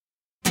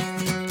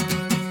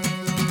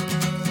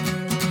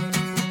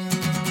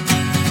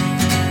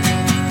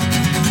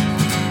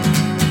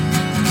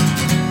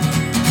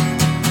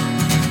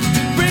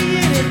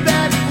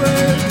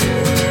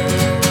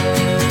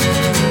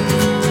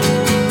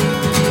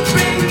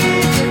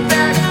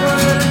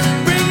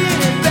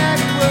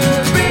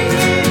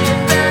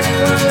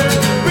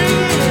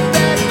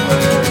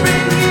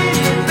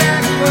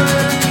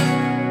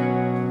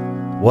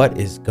what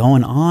is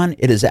going on?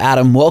 It is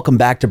Adam. Welcome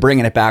back to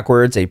Bringing It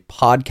Backwards, a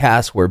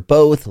podcast where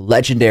both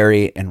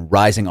legendary and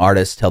rising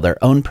artists tell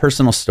their own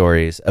personal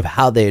stories of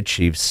how they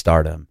achieved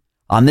stardom.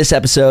 On this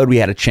episode, we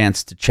had a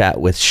chance to chat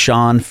with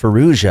Shaun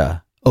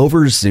Farrugia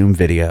over Zoom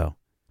video.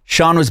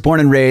 Shaun was born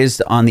and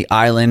raised on the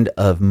island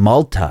of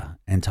Malta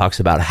and talks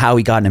about how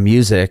he got into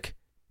music.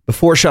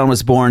 Before Shaun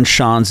was born,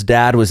 Shaun's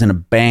dad was in a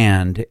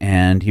band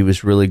and he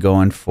was really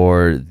going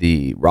for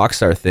the rock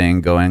star thing,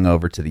 going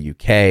over to the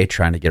UK,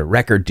 trying to get a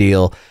record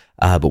deal.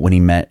 But when he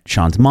met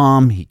Shaun's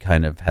mom, he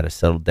kind of had to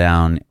settle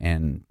down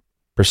and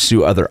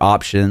pursue other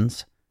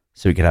options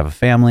so he could have a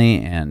family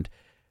and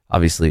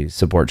obviously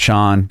support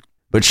Shaun.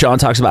 But Shaun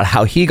talks about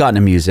how he got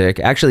into music.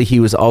 Actually,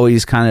 he was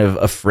always kind of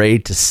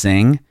afraid to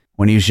sing.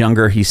 When he was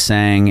younger, he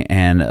sang,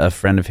 and a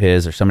friend of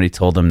his or somebody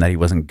told him that he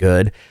wasn't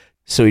good.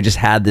 So he just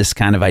had this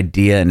kind of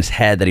idea in his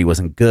head that he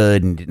wasn't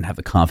good and didn't have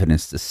the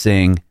confidence to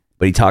sing.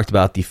 But he talked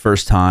about the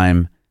first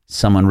time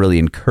someone really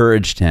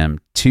encouraged him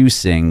to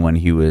sing when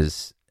he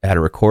was at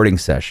a recording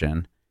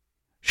session.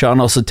 Shaun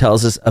also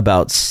tells us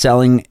about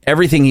selling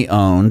everything he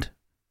owned,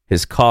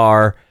 his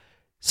car,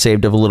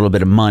 saved up a little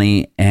bit of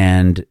money,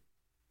 and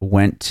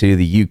went to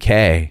the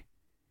UK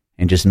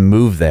and just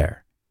moved there.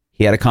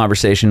 He had a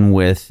conversation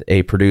with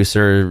a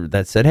producer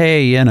that said,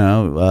 hey,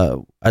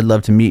 I'd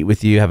love to meet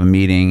with you, have a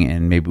meeting,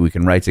 and maybe we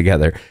can write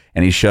together.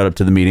 And he showed up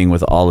to the meeting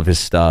with all of his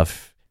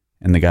stuff.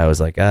 And the guy was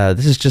like,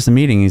 this is just a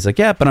meeting. He's like,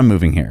 yeah, but I'm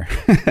moving here.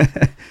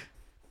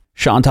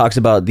 Shaun talks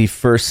about the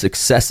first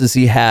successes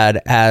he had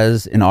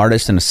as an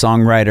artist and a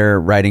songwriter,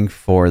 writing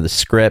for The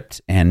Script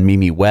and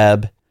Mimi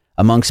Webb,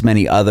 amongst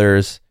many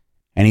others.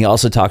 And he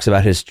also talks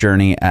about his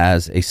journey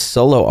as a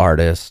solo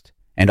artist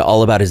and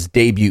all about his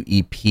debut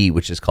EP,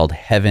 which is called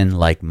Heaven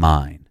Like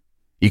Mine.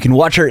 You can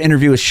watch our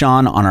interview with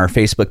Shaun on our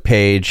Facebook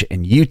page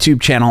and YouTube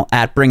channel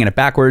at Bringing It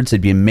Backwards.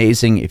 It'd be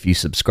amazing if you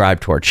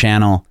subscribe to our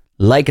channel.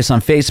 Like us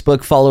on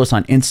Facebook, follow us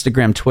on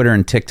Instagram, Twitter,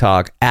 and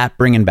TikTok at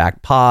Bringing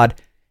Back Pod.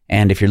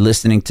 And if you're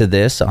listening to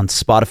this on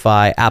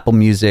Spotify, Apple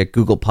Music,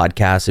 Google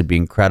Podcasts, it'd be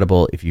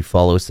incredible if you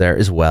follow us there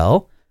as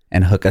well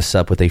and hook us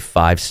up with a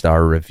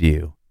 5-star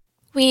review.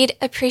 We'd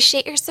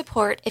appreciate your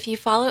support if you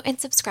follow and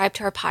subscribe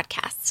to our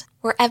podcast,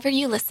 wherever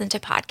you listen to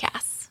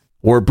podcasts.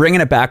 We're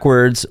Bringing It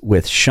Backwards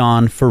with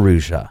Shaun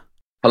Farrugia.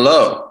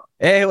 Hello.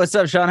 Hey, what's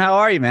up, Shaun? How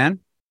are you, man?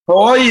 How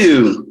are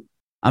you?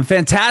 I'm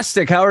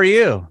fantastic. How are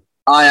you?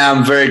 I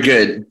am very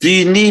good. Do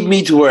you need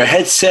me to wear a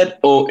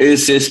headset or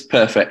is this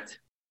perfect?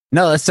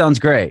 No, that sounds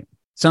great.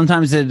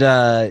 Sometimes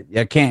I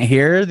can't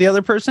hear the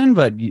other person,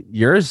 but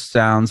yours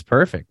sounds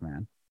perfect,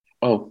 man.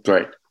 Oh,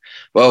 great.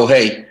 Well,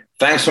 hey,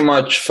 thanks so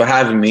much for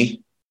having me.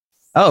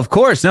 Oh, of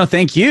course. No,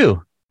 thank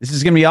you. This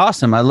is going to be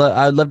awesome. I'd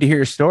love to hear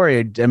your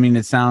story. I mean,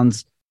 it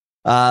sounds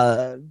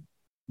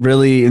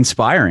really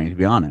inspiring, to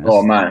be honest.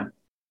 Oh, man.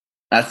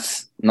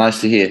 That's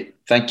nice to hear.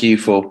 Thank you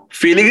for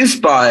feeling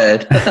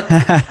inspired.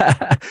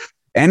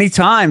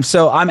 Anytime.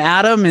 So I'm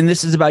Adam, and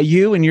this is about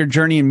you and your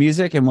journey in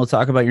music, and we'll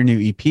talk about your new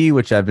EP,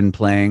 which I've been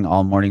playing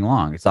all morning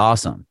long. It's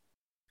awesome.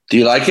 Do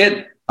you like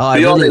it? Oh, I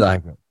really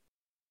like it.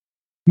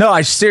 No,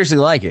 I seriously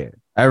like it.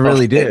 I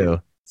really do.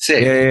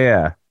 Sick.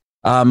 Yeah.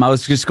 I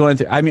was just going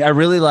through. I mean, I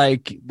really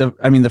like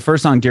the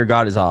first song, Dear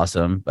God, is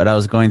awesome. But I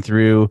was going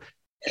through.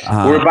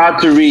 We're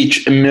about to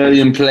reach 1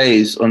 million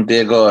plays on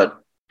Dear God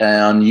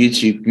on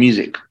YouTube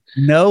Music.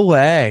 No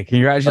way!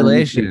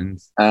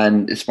 Congratulations!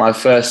 And it's my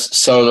first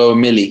solo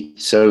milli,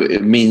 so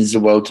it means the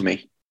world to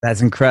me.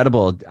 That's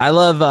incredible. I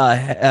love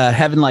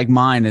Heaven Like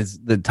Mine is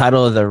the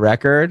title of the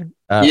record.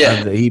 Of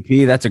the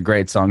EP. That's a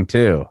great song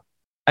too.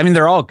 I mean,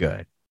 they're all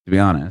good, to be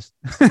honest.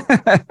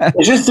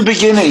 It's just the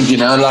beginning,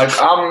 like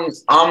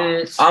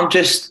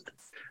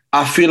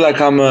I feel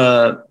like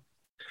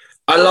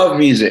I love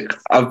music.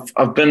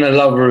 I've been a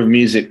lover of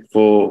music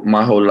for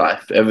my whole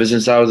life. Ever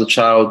since I was a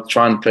child,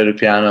 trying to play the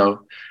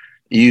piano,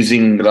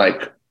 using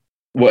like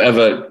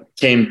whatever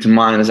came to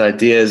mind as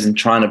ideas and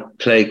trying to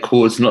play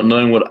chords, not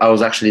knowing what I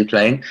was actually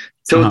playing.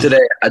 Till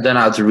today, I don't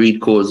know how to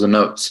read chords or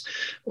notes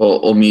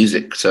or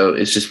music. So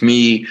it's just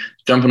me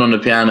jumping on the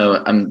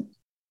piano and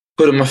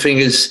putting my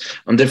fingers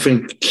on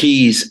different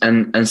keys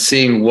and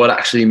seeing what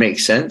actually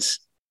makes sense.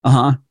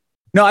 No,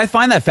 I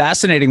find that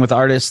fascinating with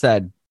artists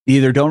that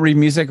either don't read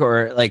music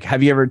or like,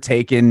 have you ever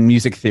taken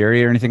music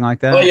theory or anything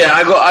like that? Oh yeah,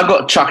 I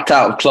got chucked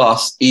out of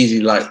class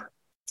easy, like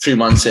 3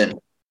 months in.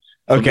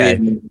 Okay.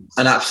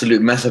 An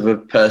absolute mess of a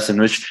person,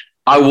 which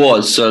I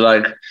was. So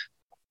like,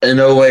 in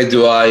no way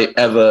do I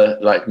ever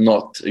like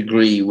not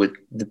agree with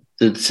the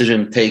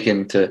decision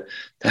taken to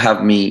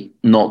have me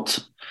not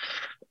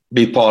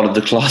be part of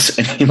the class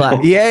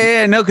anymore.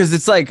 No, because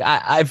it's like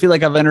I feel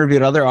like I've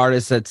interviewed other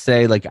artists that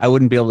say like I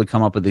wouldn't be able to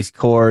come up with these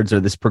chords or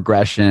this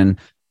progression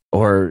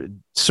or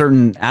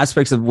certain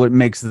aspects of what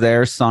makes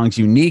their songs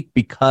unique,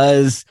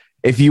 because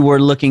if you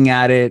were looking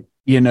at it,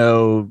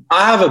 I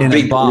have a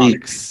big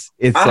box.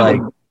 Belief. I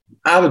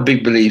have a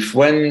big belief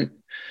when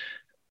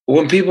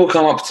people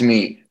come up to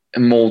me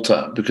in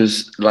Malta,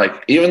 because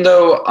like even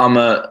though I'm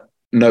a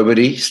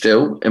nobody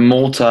still in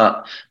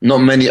Malta, not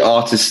many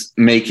artists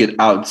make it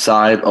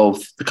outside of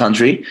the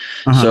country.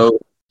 So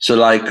So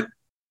like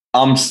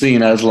I'm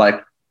seen as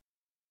like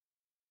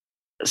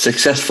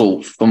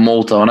successful for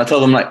Malta, and I tell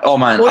them like, oh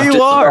man, Well, I've you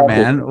just are, started.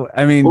 man.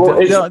 I mean,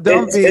 Well,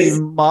 don't be it's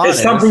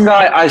modest. something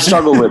I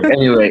struggle with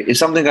anyway. It's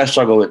something I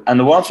struggle with, and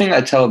the one thing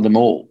I tell them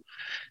all,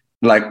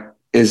 like,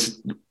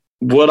 is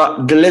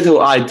the little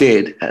I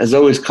did has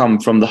always come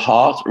from the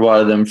heart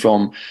rather than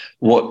from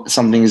what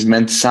something is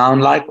meant to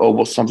sound like or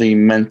what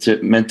something meant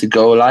to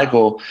go like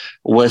or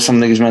where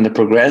something is meant to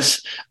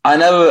progress. I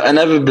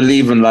never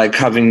believe in like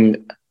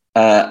having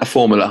a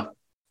formula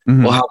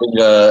or having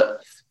a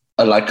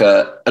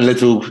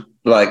little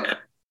like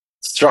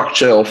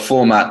structure or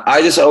format.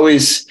 I just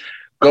always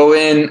go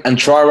in and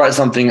try write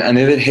something, and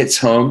if it hits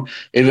home,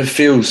 if it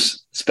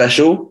feels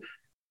special,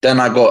 then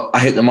I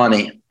hit the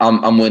money.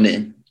 I'm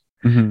winning.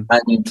 Mm-hmm.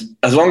 And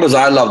as long as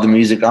I love the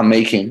music I'm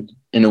making,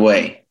 in a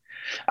way,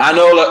 I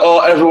know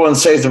like everyone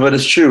says it, but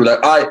it's true. Like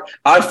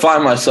I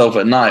find myself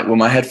at night with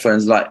my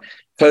headphones, like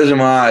closing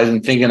my eyes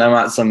and thinking I'm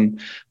at some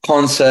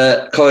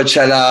concert,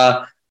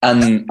 Coachella,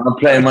 and I'm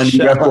playing my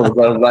new record.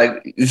 I was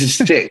like, this is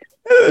sick,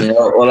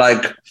 or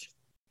like,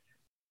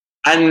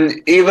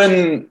 and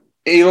even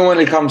when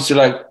it comes to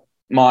like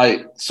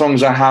my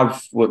songs I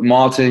have with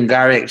Martin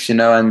Garrix,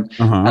 and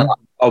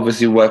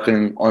obviously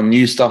working on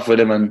new stuff with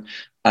him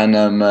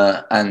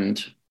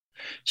and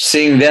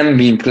seeing them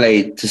being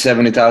played to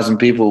 70,000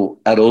 people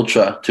at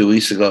Ultra 2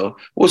 weeks ago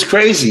was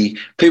crazy.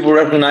 People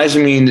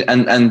recognizing me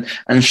and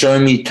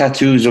showing me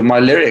tattoos of my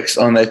lyrics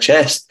on their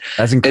chest.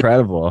 That's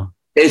incredible.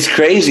 It's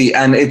crazy,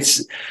 and it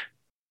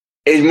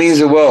means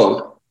the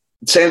world.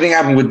 Same thing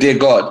happened with Dear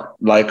God.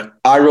 Like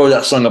I wrote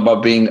that song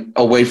about being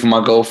away from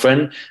my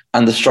girlfriend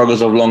and the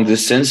struggles of long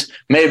distance.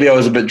 Maybe I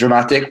was a bit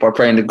dramatic by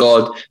praying to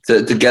God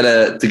to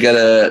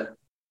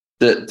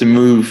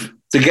move,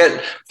 to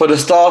get for the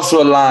stars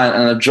to align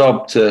and a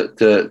job to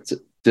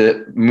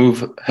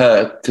move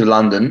her to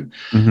London.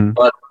 Mm-hmm.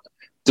 But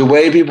the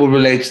way people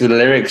relate to the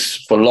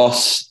lyrics for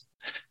loss,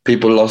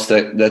 people lost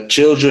their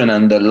children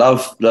and their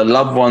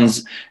loved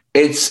ones.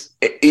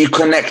 You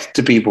connect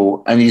to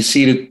people and you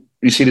see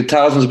the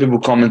thousands of people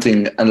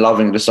commenting and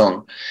loving the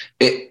song.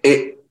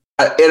 It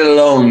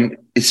alone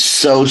is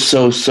so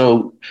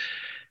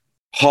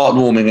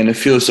heartwarming, and it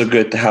feels so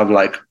good to have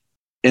like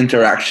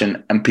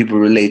interaction and people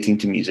relating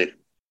to music.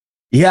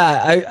 Yeah,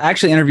 I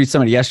actually interviewed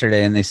somebody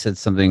yesterday and they said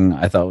something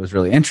I thought was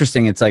really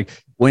interesting. It's like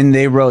when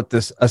they wrote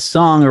a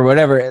song or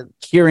whatever,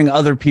 hearing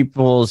other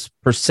people's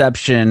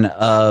perception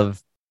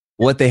of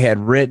what they had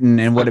written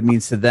and what it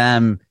means to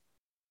them,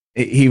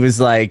 he was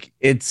like,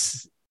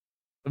 it's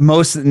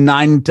most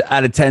 9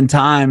 out of 10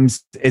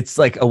 times, it's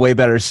like a way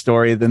better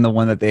story than the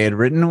one that they had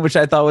written, which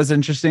I thought was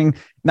interesting.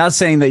 Not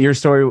saying that your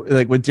story,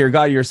 like with Dear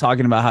God, you're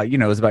talking about how, it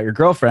was about your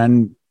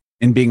girlfriend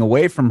and being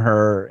away from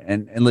her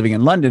and living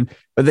in London.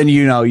 But then,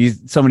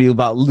 somebody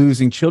about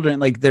losing children,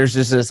 like there's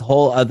just this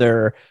whole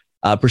other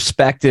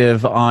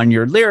perspective on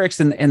your lyrics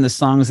and the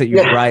songs that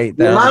you write.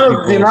 The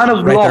amount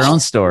of write loss their own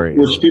stories,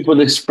 which people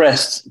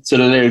expressed to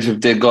the lyrics of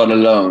Dear God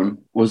alone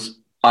was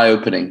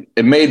eye-opening.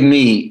 It made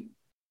me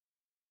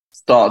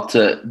start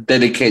to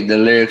dedicate the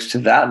lyrics to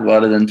that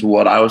rather than to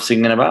what I was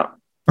singing about.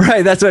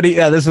 Right. That's what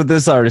that's what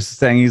this artist is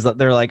saying.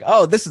 They're like,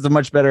 oh, this is a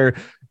much better,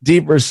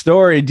 deeper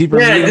story,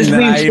 deeper. Yeah, this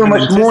means so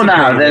much more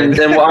now than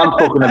what I'm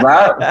talking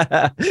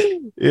about.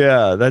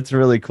 Yeah, that's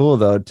really cool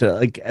though, to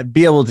like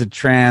be able to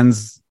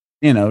translate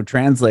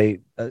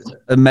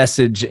a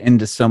message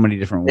into so many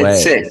different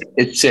ways.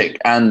 It's sick.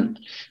 And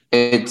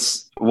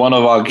it's one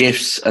of our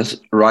gifts as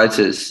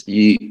writers.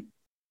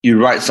 You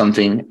write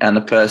something and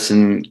a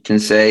person can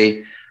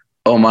say,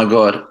 oh my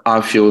God,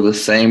 I feel the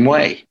same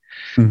way.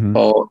 Mm-hmm.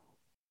 Or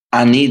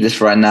I need this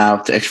right now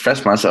to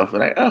express myself.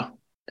 Like, oh,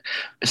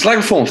 it's like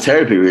a form of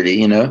therapy,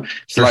 really,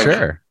 It's For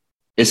sure.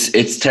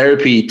 It's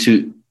therapy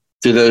to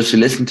those who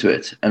listen to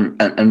it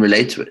and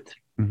relate to it.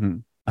 Mm-hmm.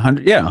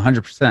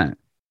 100%.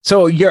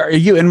 So are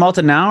you in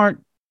Malta now? Or?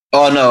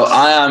 Oh no,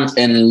 I am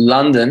in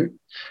London.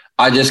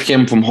 I just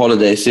came from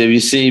holiday. So if you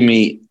see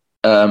me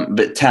a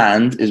bit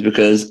tanned, is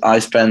because I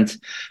spent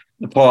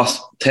the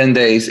past 10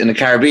 days in the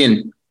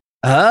Caribbean.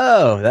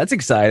 Oh, that's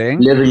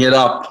exciting. Living it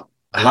up,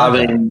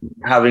 having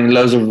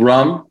loads of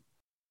rum.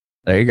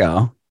 There you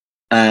go.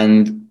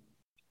 And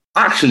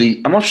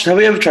actually, I'm not sure,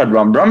 have you ever tried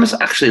rum? Rum is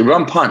actually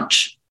rum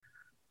punch.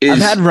 I've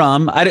had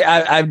rum.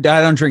 I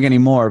don't drink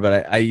anymore,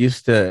 but I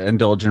used to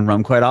indulge in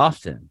rum quite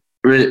often.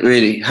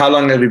 Really? How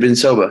long have you been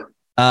sober?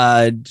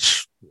 A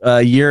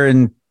year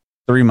and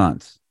 3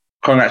 months.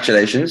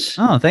 Congratulations.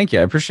 Oh, thank you.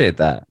 I appreciate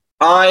that.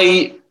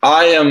 I'm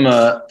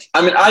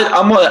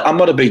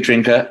not a big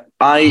drinker.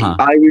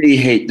 I really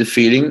hate the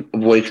feeling of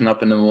waking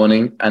up in the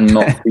morning and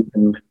not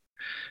feeling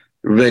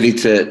ready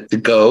to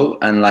go.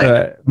 And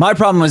like my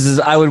problem was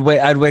I'd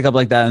wake up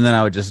like that and then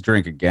I would just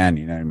drink again.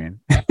 You know what I mean?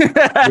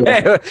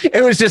 Yeah.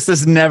 It was just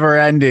this never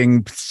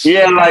ending.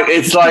 Yeah, like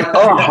it's like,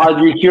 oh, how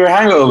do you cure a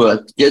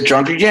hangover? Get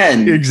drunk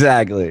again.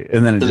 Exactly.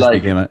 And then it just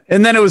became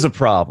and then it was a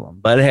problem.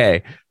 But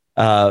hey,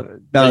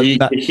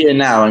 you're here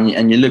now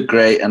and you look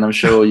great, and I'm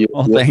sure you.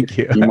 Well, thank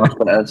you. You're much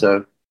better.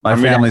 So my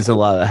family's a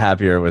lot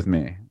happier with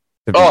me.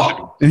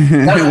 Oh,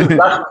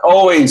 that's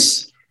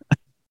always,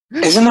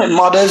 isn't it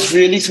mothers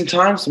really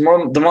sometimes?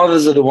 The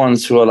mothers are the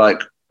ones who are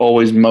like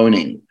always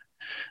moaning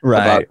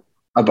right.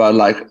 about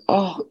like,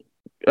 oh,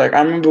 like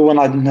I remember when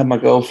I didn't have my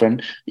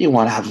girlfriend, you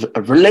want to have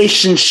a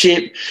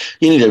relationship,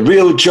 you need a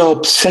real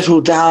job, settle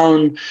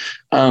down,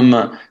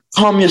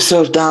 calm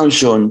yourself down,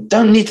 Shaun.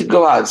 Don't need to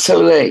go out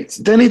so late.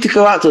 Don't need to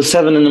go out till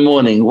 7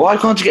 a.m. Why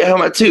can't you get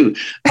home at 2?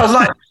 I was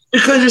like,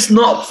 because it's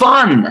not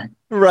fun.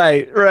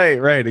 Right.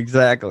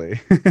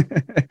 Exactly.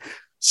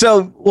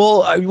 So,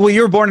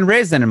 you were born and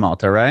raised then in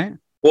Malta, right?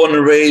 Born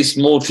and raised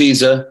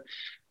Malteser,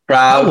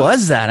 How proud.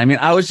 was that? I mean,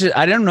 I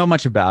didn't know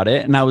much about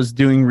it, and I was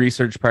doing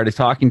research prior to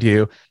talking to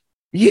you.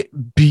 Yeah,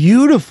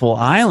 beautiful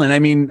island. I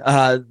mean,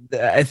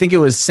 I think it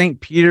was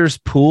St. Peter's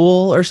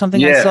Pool or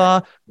something. I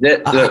saw.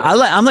 Look,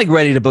 I'm like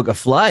ready to book a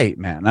flight,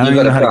 man. I don't you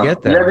even know gotta how to come.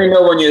 get there. Let me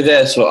know when you're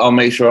there, so I'll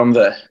make sure I'm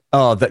there.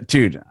 Oh,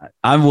 dude,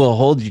 I will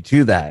hold you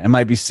to that. It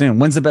might be soon.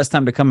 When's the best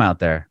time to come out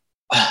there?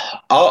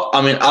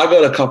 I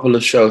got a couple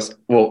of shows.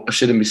 Well, I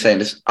shouldn't be saying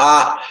this.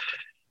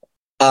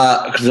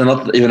 Because they're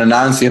not even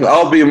announcing it.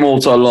 I'll be in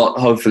Malta a lot,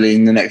 hopefully,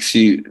 in the next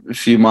few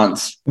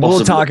months. Possibly.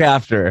 We'll talk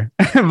after.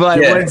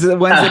 But Yeah. when's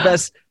the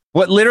best?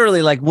 What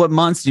literally, like, what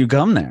months do you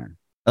come there?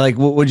 Like,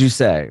 what would you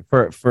say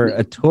for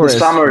a tourist?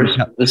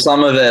 The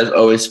summer there is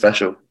always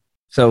special.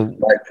 So,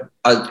 like,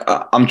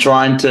 I'm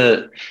trying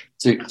to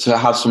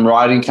have some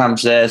riding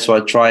camps there, so I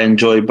try and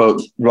enjoy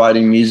both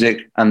riding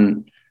music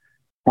and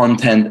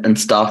content and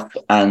stuff.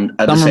 And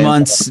at summer the same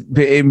months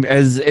time,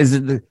 is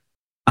it?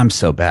 I'm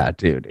so bad,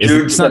 dude.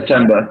 June,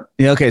 September.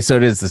 Yeah, okay, so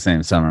it is the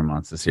same summer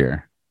months this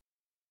year.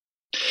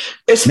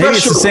 It's Maybe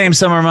special. it's the same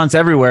summer months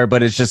everywhere,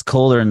 but it's just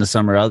colder in the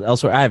summer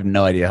elsewhere. I have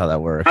no idea how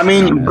that works. I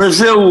mean,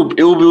 Brazil,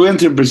 it will be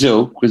winter in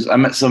Brazil because I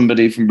met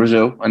somebody from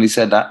Brazil and he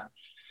said that.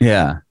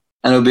 Yeah.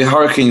 And it'll be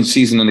hurricane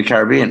season in the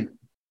Caribbean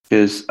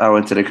because I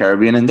went to the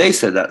Caribbean and they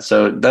said that.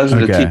 So those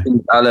are the two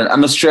things.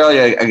 And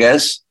Australia, I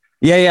guess.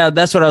 Yeah.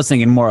 That's what I was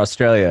thinking, more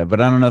Australia,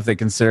 but I don't know if they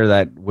consider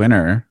that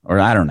winter or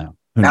I don't know.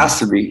 It has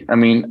to be. I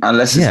mean,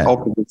 unless it's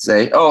opposite,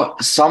 say, oh,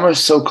 summer's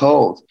so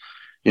cold.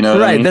 You know,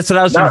 right? I mean? That's what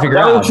I was trying to figure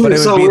out. But it would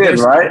so be weird,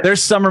 right? Their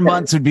summer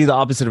months would be the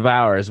opposite of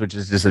ours, which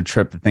is just a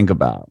trip to think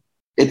about.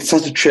 It's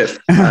such a trip.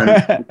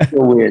 It's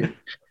so weird.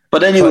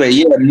 But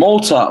anyway,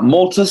 Malta.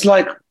 Malta's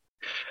like,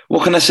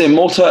 what can I say?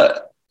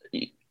 Malta.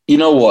 You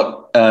know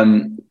what?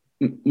 No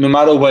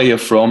matter where you're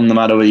from, no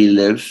matter where you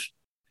live,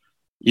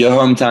 your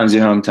hometown's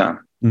your hometown.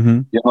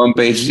 Mm-hmm. Your home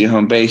base is your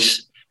home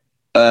base.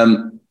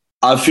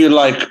 I feel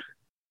like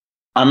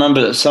I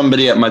remember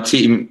somebody at my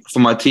team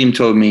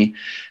told me,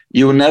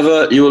 you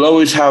will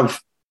always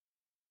have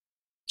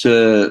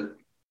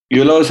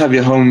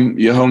your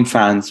home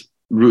fans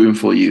rooting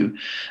for you,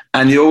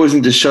 and you always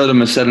need to show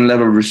them a certain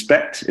level of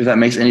respect, if that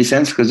makes any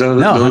sense, because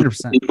those are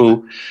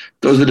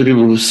the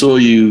people who saw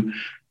you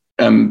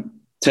turn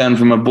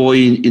from a boy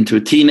into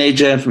a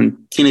teenager,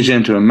 from teenager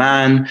into a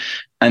man,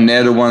 and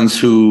they're the ones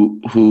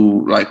who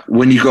like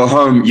when you go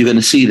home, you're going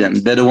to see them.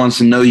 They're the ones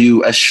who know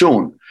you as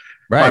Shaun.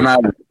 Right.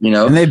 You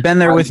know, and they've been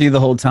there with you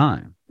the whole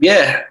time.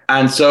 Yeah.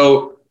 And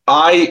so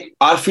I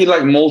feel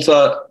like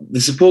Malta,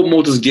 the support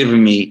Malta's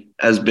given me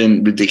has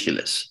been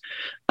ridiculous.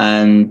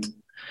 And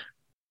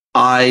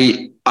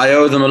I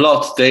owe them a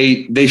lot.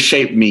 They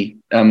shaped me.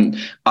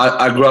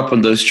 I grew up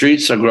on those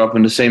streets. I grew up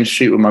on the same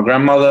street with my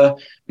grandmother,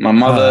 my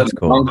mother,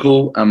 my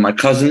uncle, and my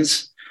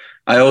cousins.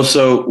 I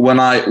also,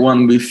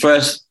 when we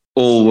first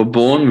all were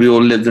born, we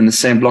all lived in the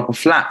same block of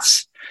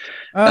flats.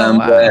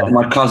 Where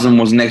my cousin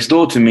was next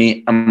door to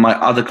me and my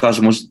other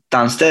cousin was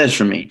downstairs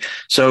from me.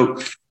 So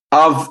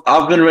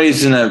I've been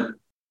raised in a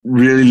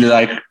really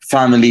like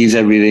families,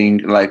 everything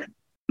like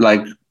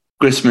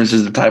Christmas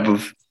is the type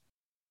of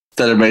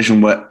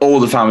celebration where all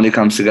the family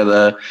comes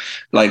together.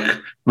 Like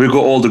we've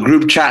got all the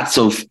group chats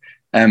of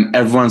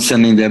everyone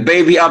sending their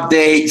baby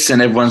updates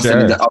and everyone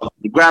sending their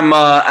updates to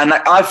grandma. And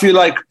I feel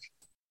like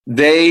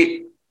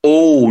they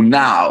all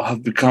now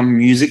have become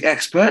music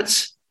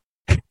experts.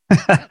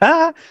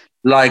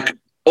 Like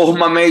all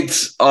my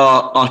mates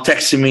are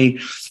texting me.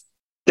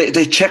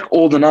 They check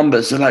all the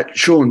numbers. They're like,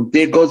 Shaun,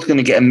 dear God's going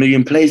to get 1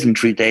 million plays in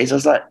 3 days. I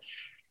was like,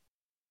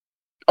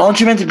 aren't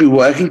you meant to be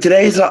working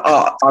today? He's like,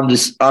 oh, I'm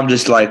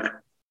just like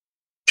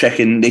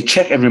checking. They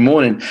check every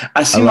morning.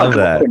 I see my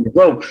girlfriend as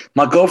well.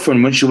 My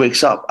girlfriend, when she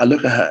wakes up, I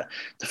look at her.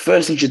 The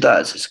first thing she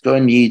does is go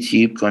on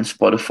YouTube, go on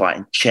Spotify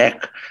and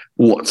check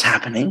what's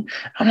happening.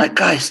 I'm like,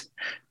 guys,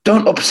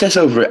 don't obsess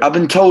over it. I've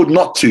been told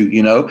not to,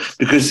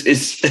 because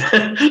it's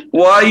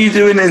why are you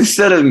doing it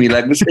instead of me?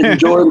 Like, let's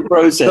enjoy the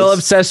process. They'll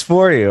obsess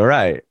for you,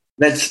 right?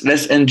 Let's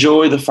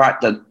enjoy the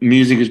fact that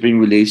music is being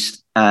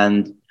released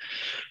and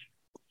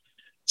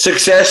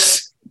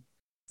success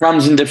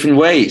comes in different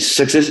ways.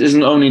 Success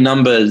isn't only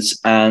numbers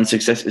and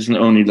success isn't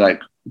only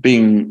like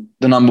being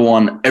the number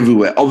one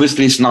everywhere.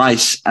 Obviously it's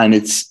nice and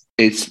it's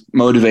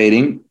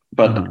motivating.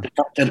 But the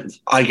fact that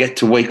I get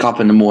to wake up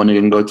in the morning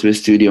and go to a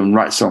studio and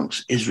write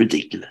songs is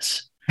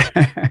ridiculous.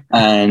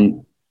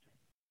 And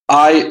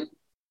I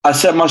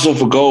set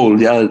myself a goal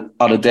the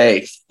other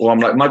day where I'm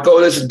like, my goal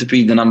isn't to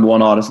be the number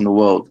one artist in the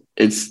world.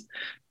 It's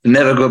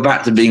never go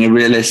back to being a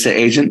real estate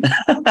agent.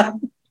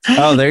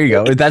 Oh, there you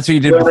go. That's what you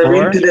did You know what I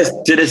before? mean?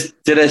 To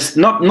this.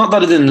 Not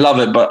that I didn't love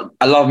it, but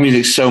I love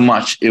music so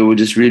much. It would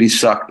just really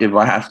suck if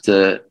I have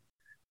to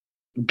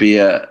be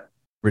a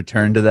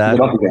Return to that.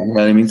 give up again. You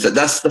know what I mean? So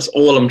that's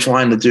all I'm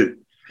trying to do.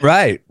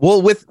 Right.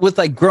 Well, with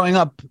like growing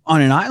up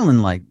on an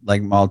island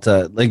like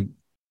Malta, like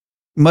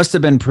must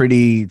have been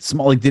pretty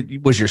small. Like,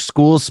 was your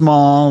school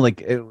small?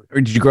 Like,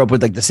 or did you grow up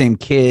with like the same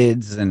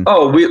kids? And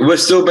Oh, we're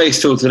still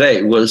based till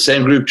today. We're the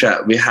same group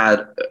chat we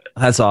had.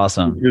 That's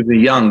awesome. We were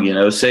young, you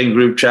know, same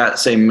group chat,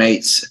 same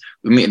mates.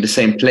 We meet in the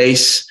same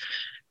place.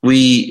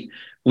 We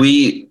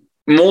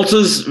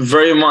Malta's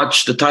very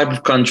much the type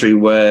of country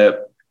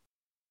where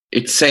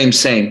it's same.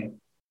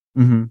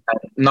 Mm-hmm.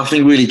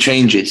 Nothing really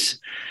changes.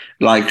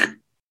 Like,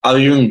 I've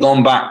even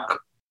gone back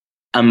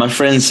and my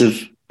friends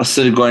are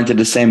still going to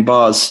the same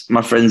bars.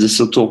 My friends are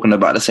still talking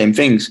about the same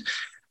things.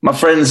 My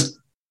friends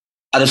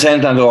at the same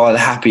time are the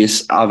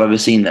happiest I've ever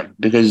seen them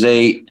because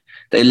they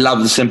love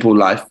the simple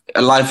life,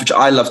 a life which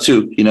I love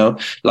too, you know?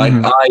 Like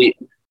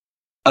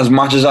as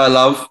much as I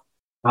love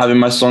having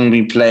my song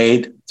being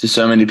played to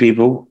so many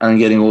people and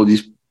getting all the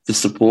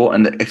support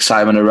and the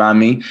excitement around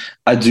me,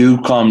 I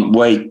can't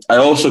wait. I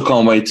also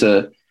can't wait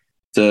to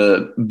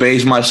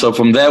base myself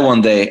from there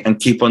one day and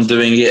keep on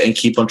doing it and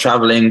keep on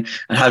traveling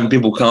and having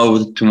people come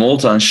over to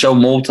Malta and show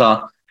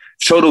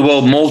the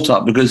world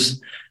Malta,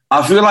 because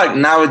I feel like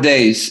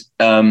nowadays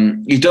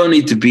you don't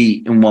need to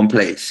be in one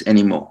place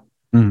anymore.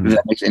 If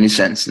that makes any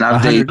sense.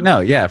 Nowadays,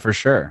 no, yeah, for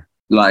sure.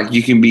 like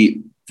you can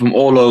be from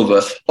all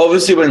over.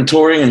 Obviously, when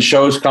touring and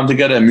shows come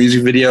together, and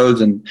music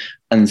videos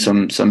and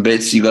some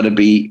bits, you got to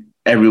be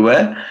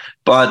everywhere.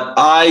 But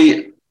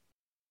I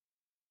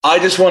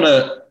just want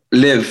to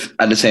live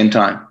at the same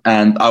time,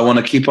 and I want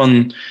to keep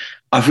on.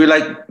 I feel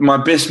like my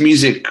best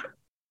music,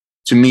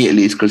 to me at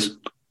least, because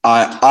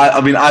I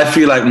mean I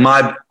feel like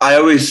I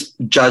always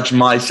judge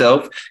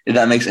myself, if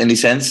that makes any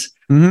sense.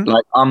 Mm-hmm.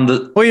 Like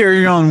you're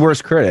your own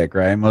worst critic,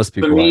 right? Most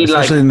people are,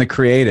 especially in the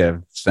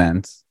creative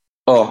sense.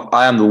 Oh,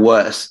 I am the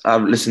worst.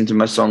 I've listened to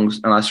my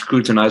songs and I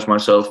scrutinize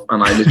myself,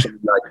 and I literally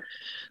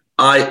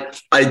I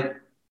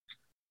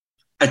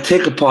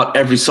take apart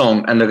every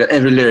song and look at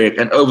every lyric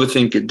and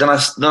overthink it. Then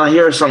I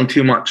hear a song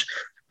too much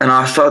and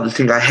I start to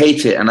think I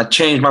hate it and I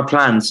change my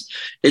plans.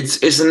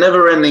 It's a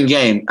never ending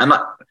game. And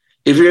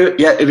if you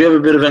have a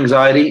bit of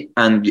anxiety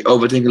and you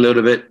overthink a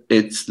little bit,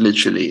 it's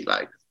literally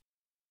like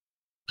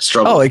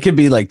struggle. Oh, it could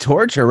be like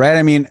torture, right?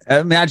 I mean,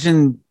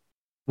 imagine.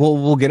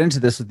 We'll get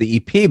into this with the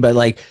EP, but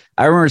like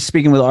I remember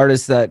speaking with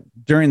artists that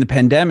during the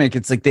pandemic,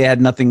 it's like they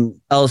had nothing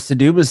else to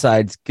do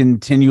besides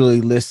continually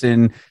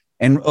listen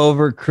and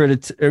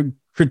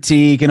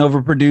critique and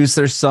overproduce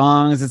their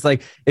songs. It's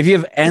like if you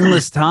have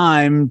endless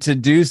time to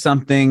do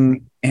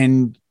something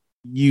and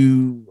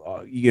you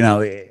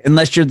know,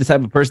 unless you're the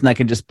type of person that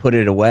can just put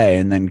it away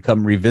and then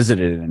come revisit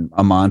it in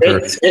a month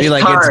or be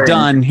like, hard. It's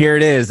done. Here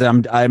it is.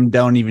 I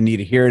don't even need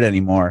to hear it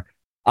anymore.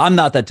 I'm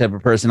not that type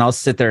of person. I'll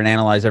sit there and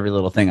analyze every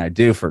little thing I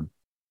do for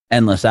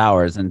endless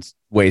hours and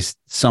waste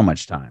so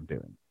much time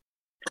doing.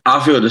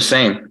 I feel the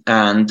same.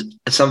 And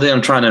it's something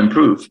I'm trying to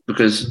improve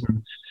because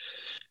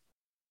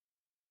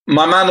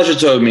my manager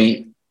told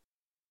me,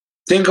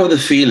 think of the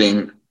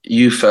feeling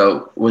you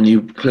felt when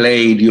you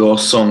played your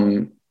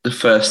song the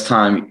first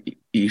time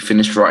you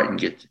finished writing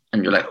it.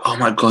 And you're like, oh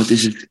my God,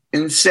 this is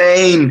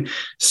insane.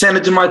 Send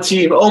it to my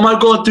team. Oh my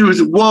God,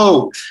 dude,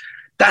 whoa.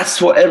 That's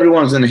what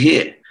everyone's going to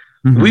hear.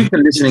 Mm-hmm. We've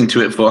been listening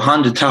to it for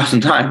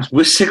 100,000 times.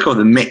 We're sick of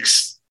the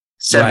mix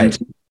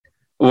 70,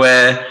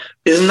 where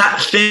isn't that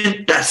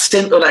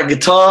synth or that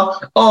guitar?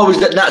 Oh, is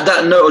that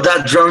note or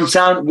that drone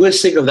sound? We're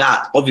sick of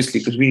that, obviously,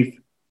 because we've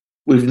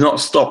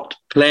not stopped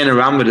playing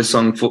around with the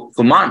song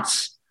for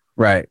months.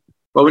 Right.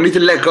 But we need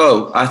to let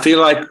go. I feel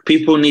like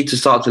people need to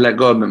start to let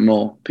go a bit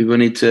more. People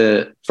need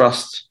to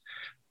trust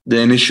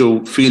the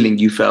initial feeling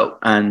you felt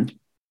and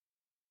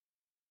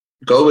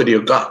go with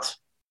your gut.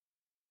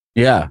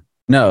 Yeah.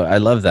 No, I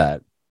love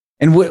that.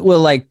 And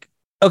we'll like,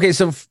 okay,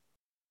 so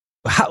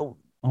how,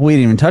 we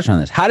didn't even touch on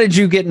this. How did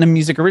you get into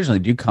music originally?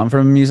 Do you come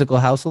from a musical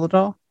household at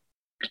all?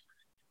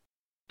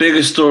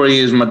 Biggest story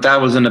is my dad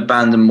was in a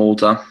band in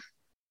Malta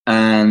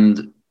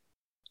and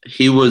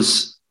he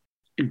was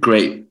a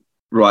great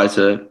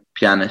writer,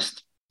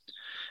 pianist.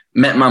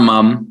 Met my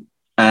mum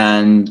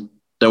and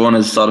they wanted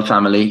to start a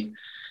family.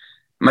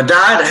 My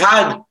dad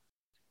had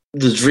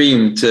the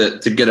dream to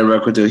get a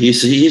record deal. He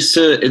used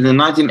to in the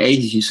 1980s,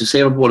 he used to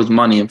save up all his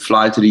money and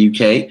fly to the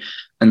UK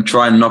and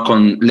try and knock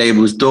on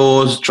labels'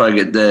 doors, try to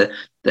get the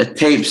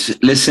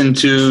tapes listened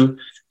to.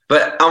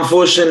 But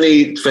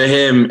unfortunately for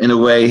him, in a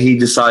way, he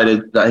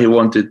decided that he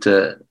wanted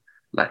to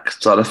like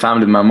start a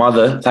family with my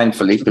mother,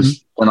 thankfully,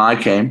 because when I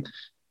came.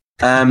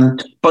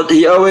 But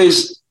he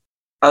always,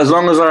 as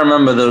long as I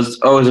remember, there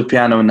was always a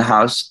piano in the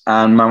house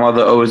and my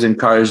mother always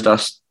encouraged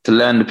us to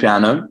learn the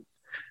piano.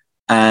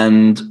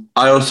 And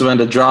I also went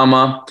to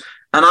drama.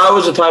 And I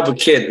was the type of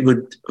kid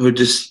who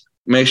just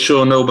make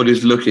sure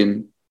nobody's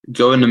looking,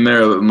 go in the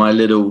mirror with my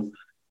little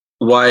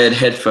wired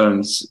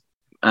headphones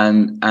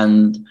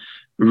and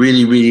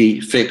really,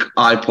 really thick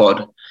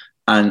iPod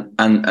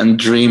and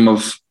dream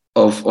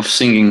of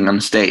singing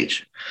on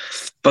stage.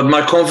 But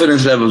my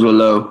confidence levels were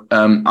low.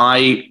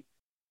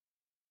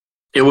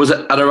 It was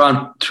at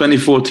around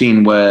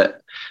 2014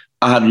 where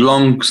I had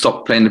long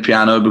stopped playing the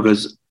piano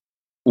because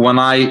when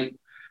I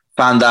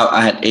found out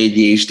I had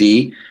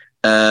ADHD,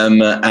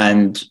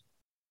 and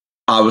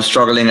I was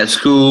struggling at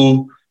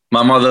school,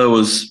 my mother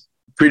was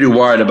pretty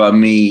worried about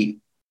me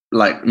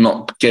like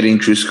not getting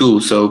through school.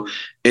 So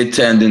it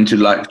turned into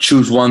like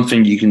choose one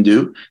thing you can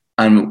do,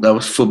 and that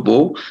was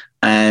football.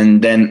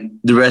 And then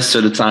the rest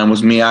of the time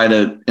was me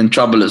either in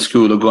trouble at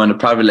school or going to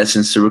private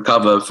lessons to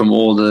recover from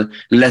all the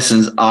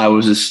lessons I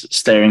was just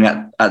staring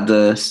at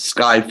the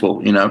sky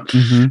for, you know.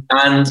 Mm-hmm.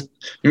 And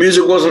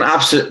music was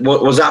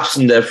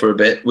absent there for a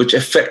bit, which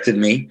affected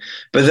me.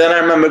 But then I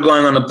remember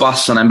going on a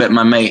bus and I met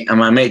my mate, and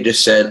my mate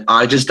just said,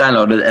 I just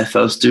downloaded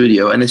FL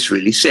Studio and it's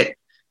really sick.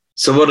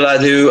 So what did I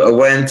do? I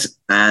went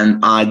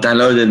and I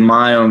downloaded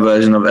my own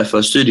version of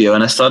FL Studio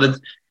and I started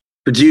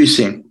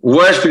producing.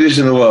 Worst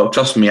producer in the world,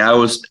 trust me. I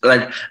was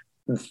like,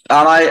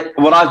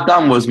 what I've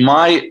done was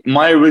my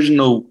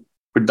original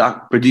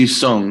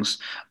produced songs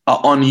are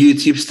on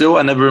YouTube still.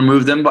 I never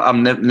removed them, but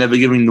I'm never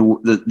giving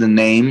the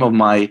name of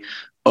my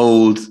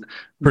old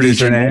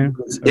Producer DJ name.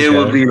 It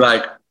would be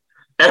like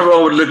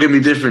everyone would look at me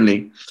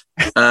differently.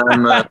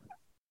 But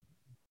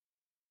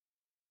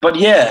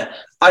yeah,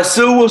 I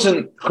still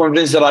wasn't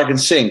convinced that I could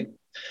sing.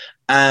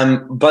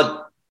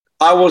 But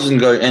I wasn't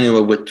going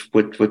anywhere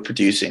with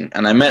producing.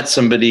 And I met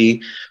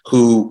somebody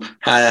who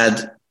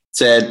had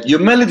said, your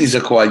melodies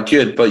are quite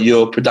good, but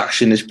your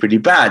production is pretty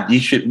bad. We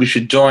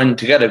should join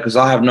together because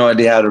I have no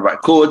idea how to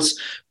write chords,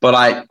 but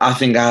I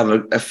think I have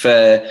a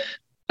fair,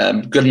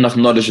 good enough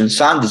knowledge in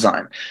sound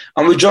design.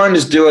 And we joined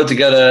this duo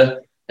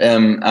together,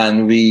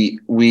 and we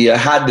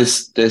had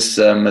this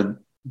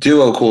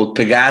duo called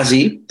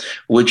Pegazi,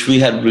 which we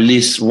had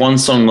released one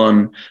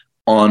song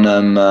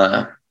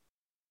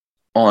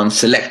on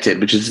Selected,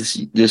 which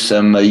is this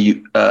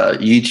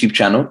YouTube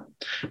channel,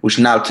 which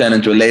now turned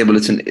into a label.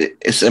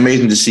 It's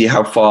amazing to see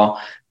how far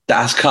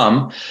that has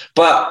come.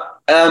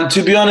 But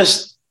to be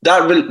honest,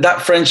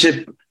 that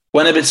friendship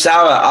went a bit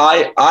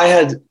sour.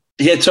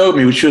 He had told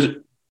me, which was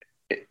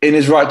in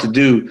his right to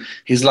do.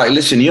 He's like,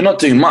 listen, you're not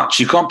doing much.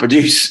 You can't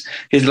produce.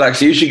 He's like,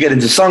 so you should get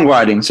into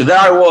songwriting. So there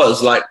I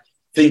was, like,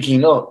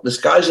 thinking, oh, this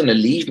guy's going to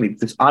leave me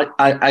because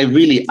I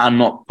really am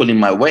not pulling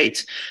my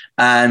weight.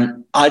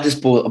 And I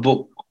just bought a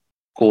book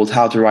called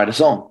How to Write a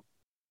Song.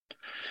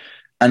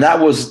 And that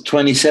was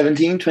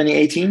 2017,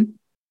 2018,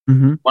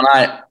 when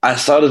I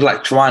started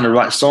like trying to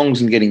write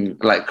songs and getting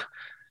like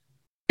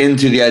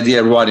into the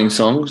idea of writing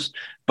songs.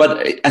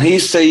 And he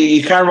say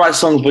you can write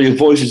songs, but your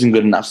voice isn't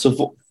good enough.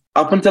 So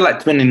up until like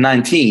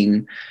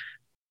 2019,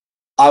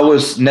 I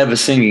was never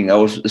singing. I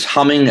was just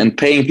humming and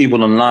paying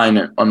people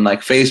online on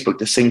like Facebook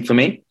to sing for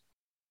me.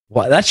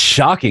 Wow, that's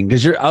shocking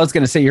because I was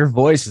going to say your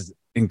voice is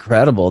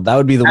incredible. That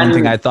would be the one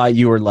thing I thought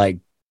you were like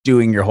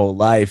doing your whole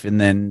life,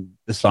 and then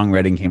the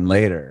songwriting came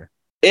later.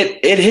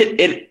 It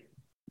hit.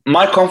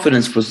 My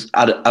confidence was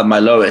at my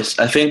lowest.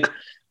 I think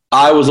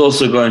I was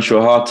also going through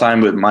a hard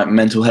time with my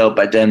mental health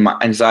back then. My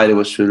anxiety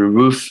was through the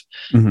roof.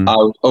 I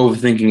was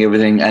overthinking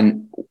everything.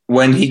 And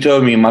when he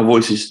told me my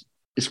voice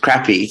is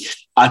crappy,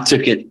 I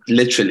took it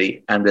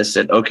literally and just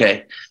said,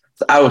 okay.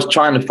 So I was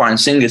trying to find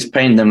singers,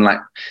 paying them like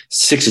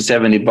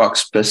 $60,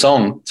 $70 per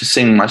song to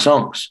sing my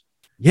songs.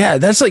 Yeah,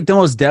 that's like the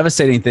most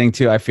devastating thing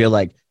too. I feel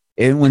like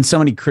when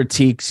somebody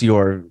critiques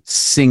your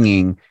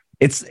singing,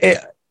 it's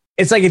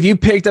like if you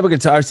picked up a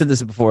guitar, I've said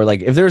this before,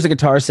 like if there was a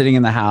guitar sitting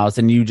in the house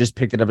and you just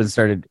picked it up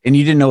and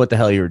you didn't know what the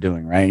hell you were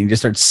doing, right? And you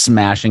just start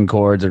smashing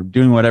chords or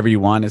doing whatever you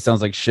want. It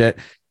sounds like shit.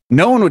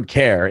 No one would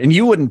care. And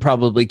you wouldn't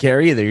probably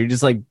care either. You're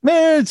just like,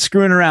 man, it's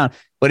screwing around.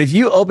 But if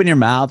you open your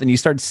mouth and you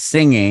start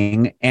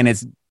singing and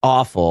it's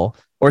awful,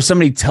 or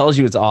somebody tells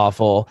you it's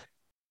awful,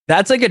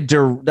 that's like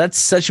that's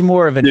such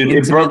more of an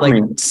intimate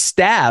like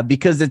stab,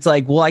 because it's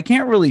like, well, I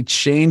can't really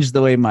change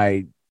the way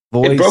my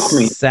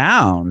voice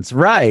sounds.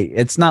 Right.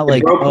 It's not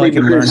like, oh, I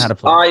can learn how to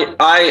play.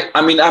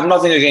 I mean, I have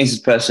nothing against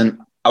this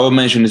person. I will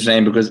mention his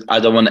name because I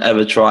don't want to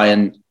ever try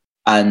and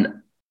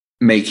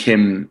make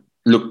him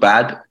look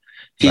bad.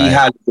 He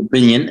had his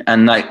opinion,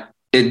 and like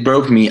it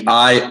broke me.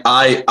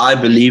 I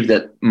believe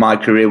that my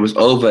career was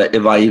over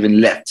if I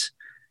even left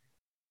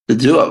the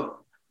duo.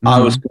 I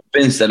was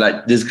convinced that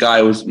like this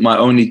guy was my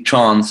only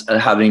chance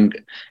at having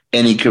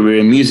any career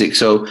in music.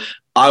 So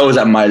I was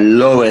at my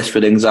lowest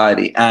with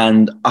anxiety,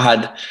 and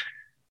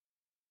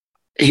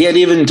he had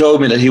even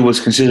told me that he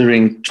was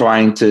considering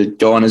trying to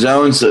go on his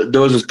own. So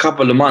there was a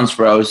couple of months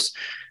where I was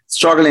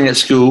struggling at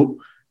school,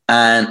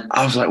 and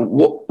I was like,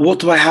 what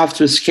do I have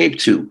to escape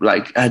to?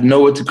 Like I had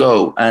nowhere to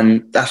go.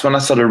 And that's when I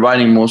started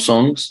writing more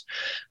songs.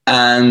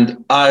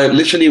 And I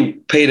literally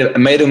paid a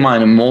mate of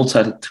mine in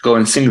Malta to go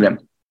and sing them.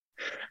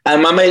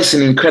 And my mate's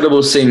an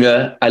incredible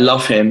singer. I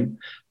love him.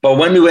 But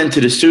when we went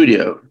to the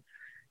studio,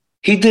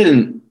 he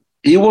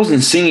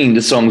wasn't singing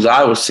the songs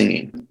I was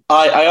singing.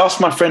 I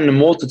asked my friend in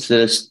Malta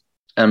to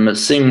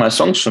sing my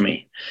songs for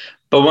me.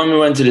 But when we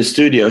went to the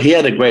studio, he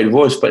had a great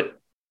voice, but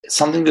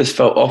something just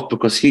felt off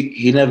because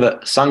he never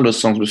sung those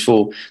songs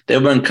before. They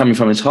weren't coming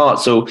from his heart.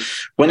 So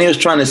when he was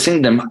trying to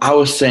sing them, I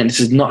was saying, this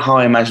is not how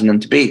I imagined them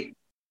to be.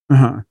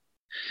 Uh-huh.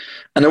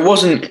 And it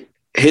wasn't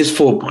his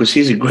fault because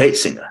he's a great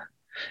singer.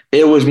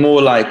 It was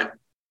more like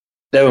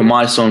they were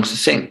my songs to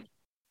sing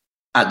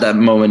at that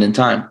moment in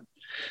time.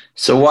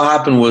 So what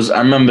happened was, I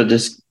remember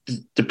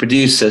the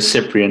producer,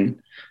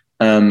 Cyprian,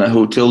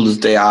 who till this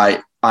day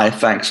I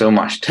thank so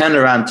much, turned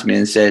around to me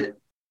and said,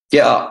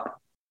 get up,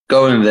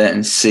 go in there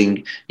and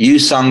sing. You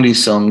sung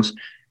these songs.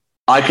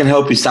 I can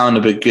help you sound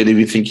a bit good if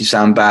you think you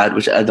sound bad,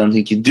 which I don't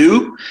think you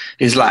do.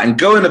 He's like, and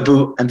go in the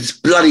booth and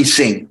just bloody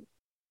sing.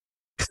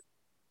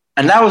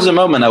 And that was the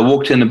moment I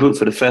walked in the booth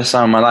for the first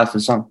time in my life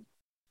and sung.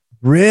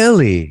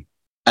 Really?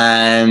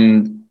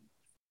 And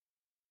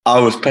I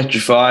was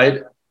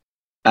petrified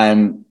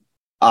and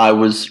I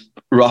was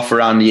rough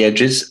around the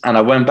edges, and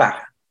I went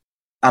back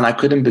and I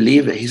couldn't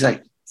believe it. He's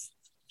like,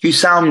 you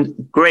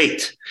sound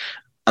great.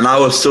 And I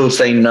was still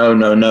saying,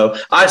 no.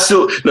 I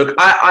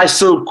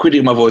still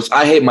critique my voice.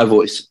 I hate my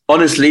voice.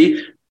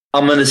 Honestly,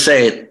 I'm going to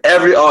say it.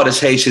 Every artist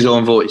hates his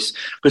own voice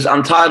because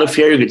I'm tired of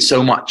hearing it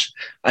so much.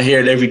 I hear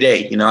it every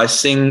day. You know, I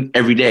sing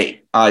every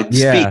day. I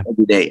speak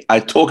every day. I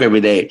talk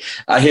every day.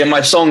 I hear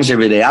my songs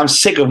every day. I'm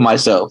sick of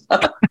myself.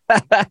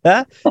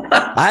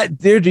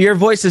 Dude, your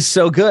voice is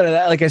so good.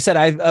 Like I said,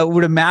 I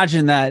would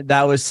imagine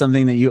that was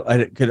something that you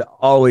could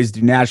always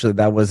do naturally.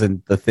 That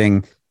wasn't the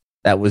thing.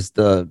 That was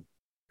the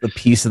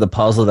piece of the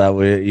puzzle that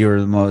you were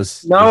the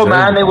most. No,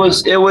 man, it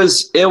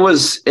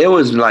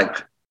was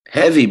like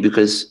heavy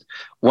because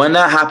when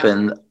that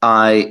happened,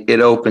 it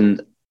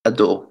opened a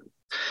door.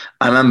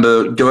 I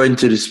remember going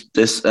to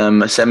this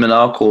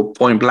seminar called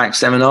Point Blank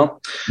Seminar,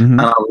 and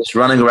I was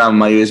running around with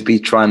my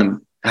USB trying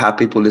to have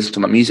people listen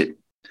to my music.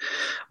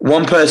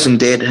 One person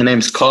did. Her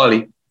name's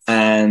Carly,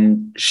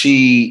 and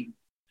she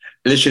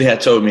literally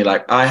had told me,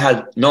 like, I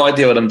had no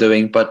idea what I'm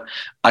doing, but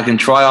I can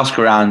try ask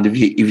around if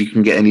you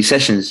can get any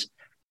sessions.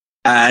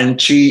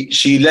 And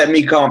she let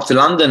me come up to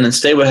London and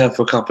stay with her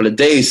for a couple of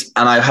days,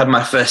 and I had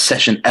my first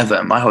session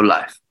ever in my whole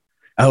life.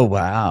 Oh,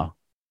 wow.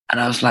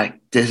 And I was like,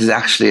 this is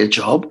actually a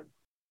job.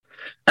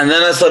 And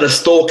then I started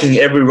stalking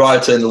every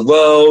writer in the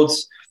world,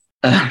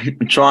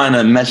 trying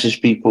to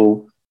message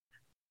people.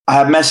 I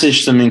have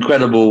messaged some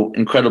incredible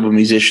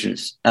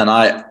musicians, and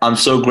I'm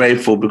so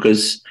grateful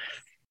because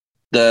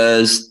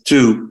there's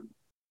two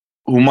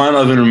who might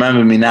not even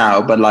remember me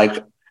now, but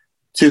like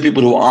two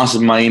people who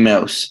answered my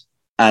emails,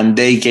 and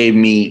they gave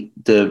me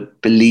the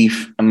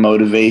belief and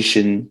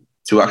motivation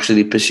to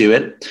actually pursue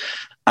it.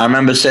 I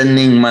remember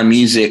sending my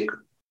music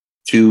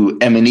to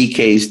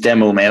M&EK's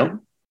demo mail,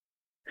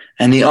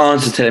 and he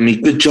answered telling me,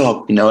 good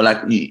job, you know, like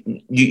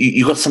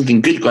you got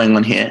something good going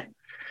on here.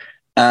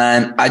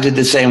 And I did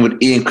the same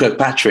with Ian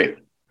Kirkpatrick,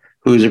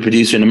 who's a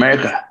producer in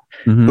America,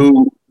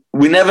 who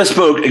we never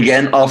spoke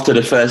again after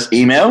the first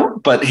email,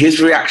 but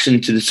his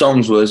reaction to the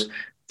songs was,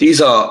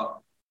 these are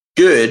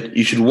good,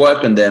 you should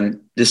work on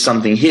them, there's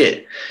something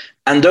here.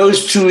 And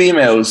those two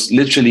emails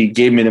literally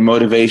gave me the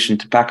motivation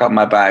to pack up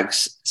my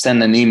bags,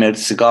 send an email to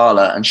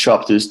Sigala and show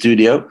up to the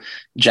studio,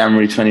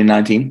 January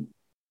 2019.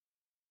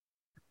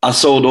 I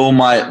sold all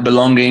my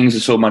belongings, I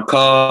sold my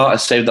car, I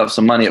saved up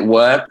some money at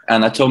work,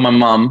 and I told my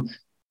mum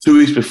 2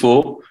 weeks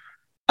before,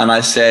 and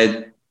I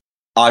said,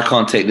 I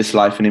can't take this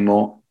life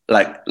anymore.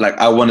 Like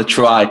I want to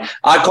try.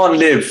 I can't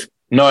live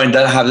knowing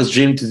that I have this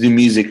dream to do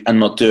music and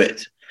not do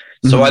it.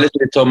 So I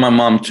literally told my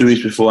mom 2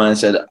 weeks before, and I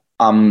said,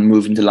 I'm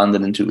moving to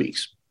London in 2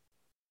 weeks.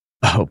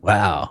 Oh,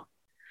 wow.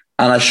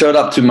 And I showed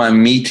up to my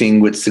meeting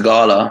with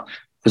Sigala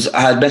because I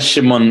had messaged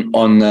him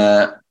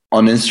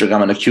on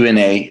Instagram and a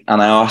Q&A,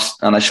 and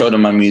I showed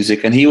him my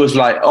music, and he was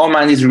like, oh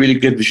man, he's really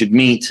good, we should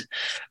meet.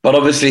 But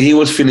obviously he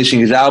was finishing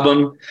his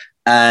album,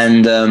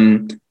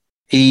 and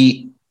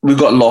we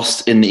got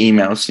lost in the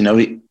emails. You know,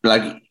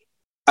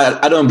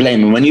 I don't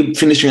blame him. When you're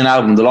finishing an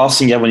album, the last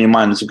thing you have on your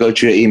mind is to go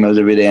through your emails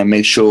every day and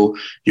make sure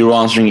you're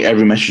answering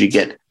every message you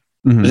get.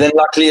 But then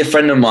luckily a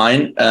friend of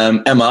mine,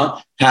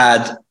 Emma,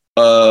 had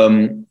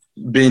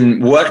been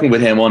working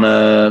with him on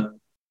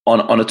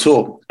a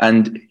tour,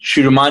 and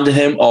she reminded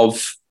him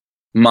of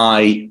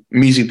my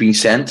music being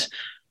sent.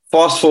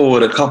 Fast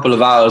forward a couple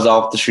of hours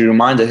after she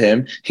reminded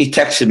him, he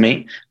texted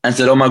me and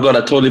said, oh my God,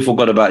 I totally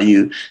forgot about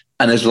you.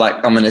 And it's like,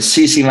 I'm going to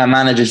CC my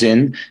managers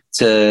in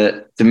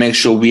to make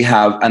sure we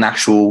have an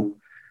actual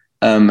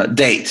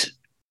date.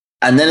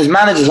 And then his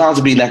managers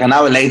answered me like an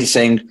hour later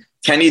saying,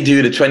 can you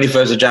do the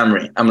 21st of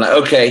January? I'm like,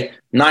 okay,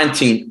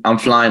 19th, I'm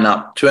flying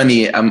up.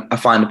 20th, I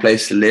find a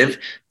place to live.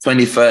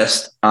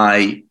 21st,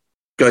 I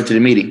go to the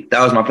meeting.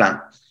 That was my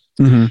plan.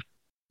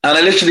 And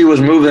I literally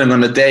was moving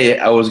on the day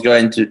I was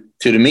going to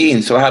the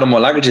meeting. So I had all my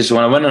luggages. So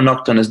when I went and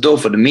knocked on his door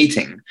for the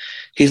meeting,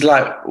 he's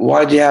like,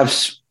 why do you have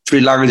 3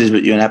 luggages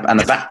with you and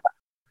a backpack?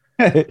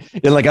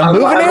 You're like, I'm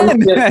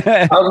moving in.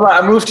 I was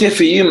like, I moved here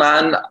for you,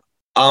 man.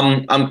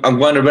 I'm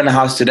going to rent a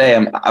house today.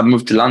 I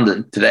moved to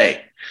London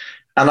today.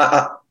 And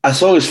I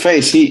saw his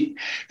face. He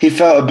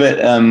felt a bit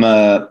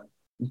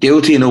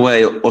guilty in a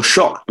way, or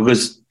shocked,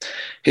 because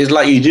He's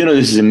like, you do know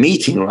this is a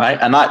meeting, right?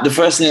 And the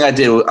first thing I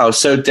did, I was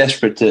so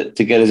desperate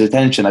to get his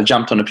attention. I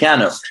jumped on the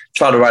piano,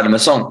 tried to write him a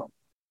song.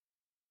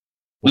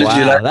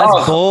 Literally, Wow, like,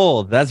 that's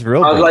bold. That's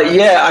real I was bold. like,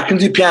 yeah, I can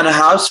do piano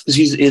house because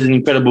he's an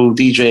incredible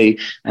DJ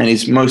and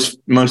he's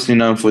mostly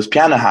known for his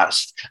piano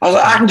house. I was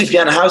like, I can do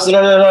piano house. Da,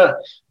 da, da, da.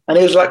 And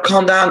he was like,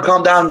 calm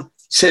down,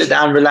 sit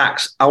down,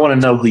 relax. I want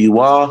to know who you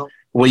are,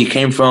 where you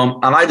came from.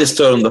 And I just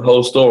told him the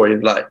whole story.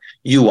 Like,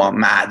 you are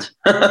mad.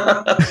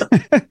 But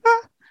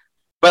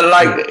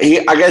like,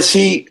 I guess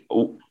and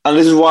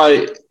this is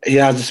why he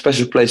has a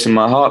special place in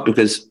my heart,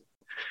 because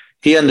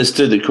he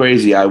understood the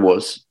crazy I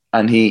was.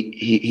 And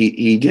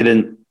he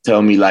didn't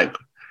tell me like,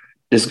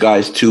 this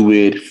guy's too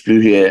weird, flew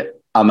here,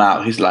 I'm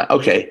out. He's like,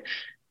 okay,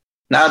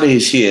 now that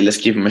he's here, let's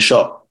give him a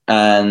shot.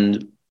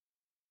 And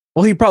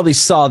well, he probably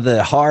saw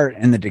the heart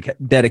and the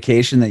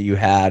dedication that you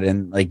had,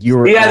 and like you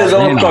were. He had his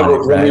own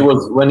struggles right?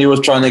 when he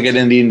was trying to get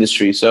in the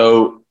industry.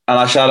 So, and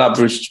I shout out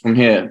Bruce from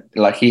here.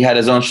 Like, he had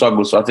his own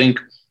struggles. So I think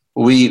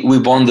we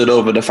bonded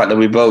over the fact that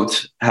we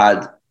both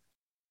had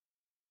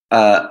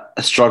a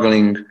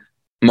struggling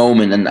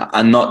moment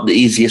and not the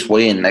easiest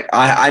way in. Like,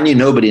 I knew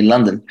nobody in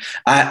London.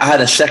 I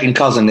had a second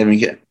cousin living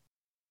here.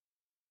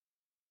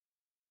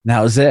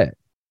 That was it.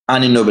 I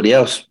knew nobody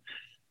else.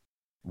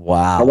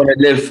 Wow. I want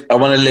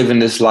to live in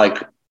this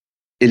like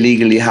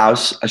illegally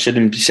house. I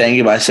shouldn't be saying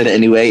it, but I said it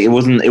anyway. It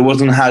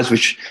wasn't a house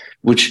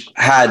which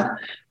had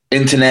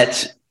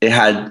internet. It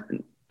had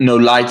no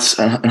lights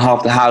in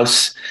half the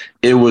house.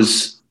 It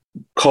was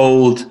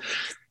cold.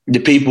 The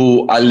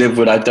people I live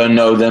with, I don't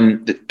know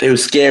them. They were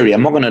scary.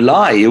 I'm not going to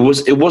lie. It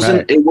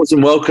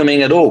wasn't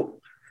welcoming at all.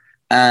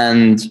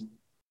 And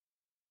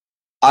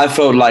I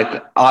felt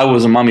like I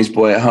was a mummy's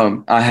boy at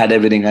home. I had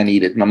everything I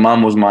needed. My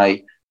mum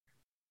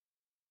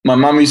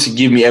used to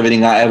give me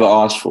everything I ever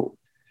asked for.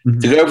 Mm-hmm.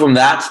 To go from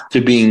that to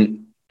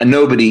being a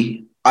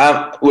nobody,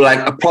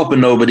 like a proper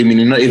nobody,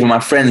 meaning not even my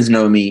friends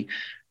know me,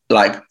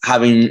 like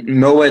having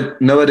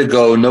nowhere to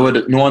go, no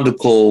one to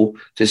call,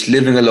 just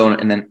living alone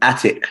in an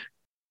attic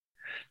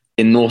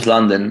in North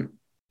London.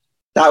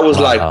 That was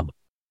like,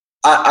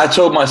 I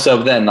told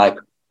myself then, like,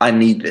 I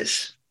need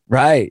this.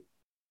 Right.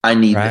 I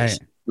need this.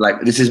 Like,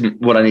 this is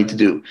what I need to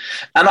do.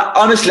 And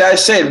honestly, I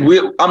said,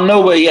 I'm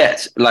nowhere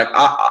yet. Like,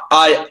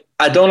 I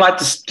don't like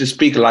to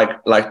speak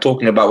like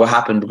talking about what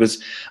happened,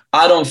 because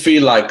I don't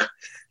feel like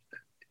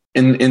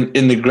in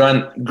the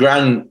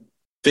grand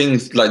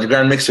things, like the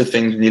grand mix of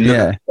things, when you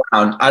look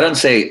around, I don't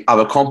say I've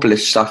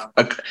accomplished stuff.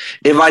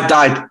 If I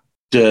died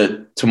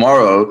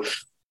tomorrow,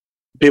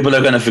 people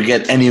are going to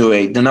forget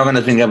anyway. They're not going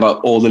to think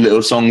about all the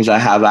little songs I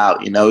have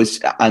out, and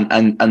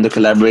the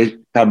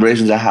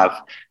collaborations I have.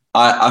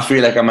 I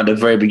feel like I'm at the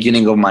very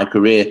beginning of my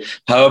career.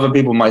 However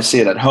people might see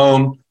it at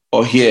home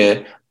or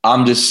here,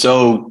 I'm just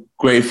so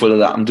grateful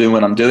that I'm doing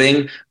what I'm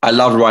doing. I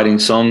love writing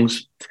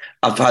songs.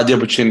 I've had the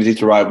opportunity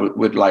to write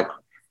with like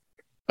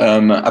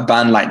a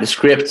band like The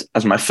Script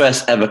as my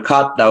first ever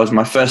cut. That was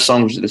my first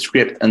song with The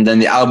Script, and then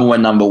the album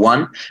went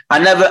 #1.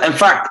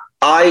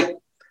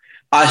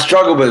 I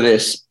struggle with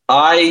this.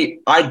 I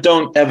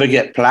don't ever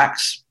get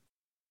plaques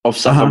of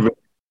stuff I've written,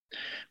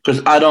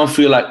 because I don't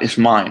feel like it's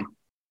mine.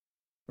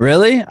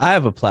 Really? I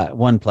have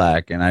one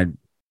plaque, and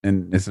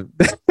it's I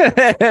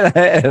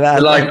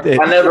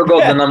never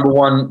got the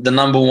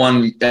number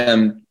one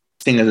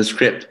thing as a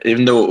script,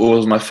 even though it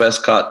was my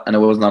first cut and it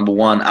was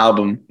 #1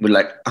 album with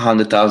like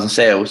 100,000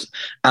 sales.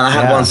 And I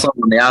had one song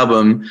on the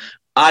album.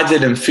 I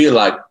didn't feel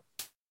like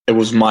it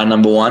was my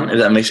 #1, if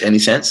that makes any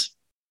sense.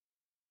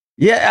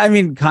 Yeah, I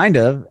mean, kind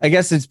of. I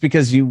guess it's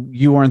because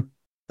you weren't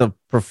the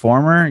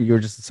performer; you were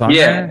just a songwriter.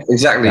 Yeah,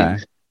 exactly. Okay.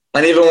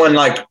 And even when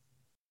like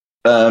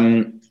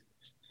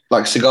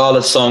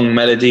Sigala's song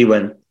Melody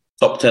went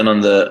top 10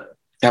 on the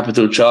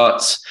Capitol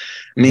charts.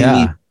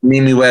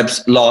 Mimi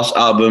Webb's last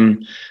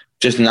album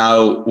just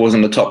now was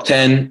in the top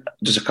 10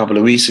 just a couple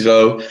of weeks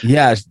ago.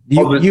 Yeah,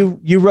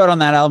 you wrote on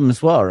that album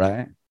as well,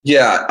 right?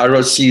 Yeah, I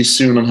wrote "See You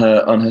Soon"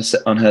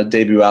 on her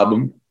debut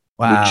album.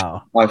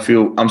 Wow.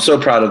 I'm so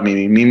proud of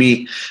Mimi.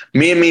 Me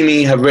and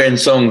Mimi have written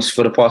songs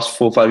for the past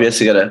 4 or 5 years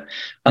together.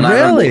 And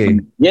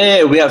really?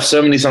 We have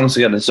so many songs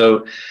together.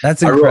 So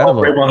that's incredible. I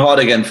wrote "Break My Heart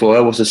Again" for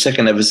her. It was the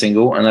second ever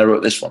single, and I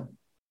wrote this one.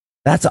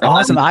 That's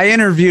awesome. I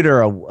interviewed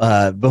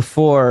her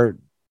before.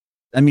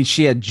 I mean,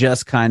 she had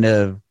just kind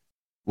of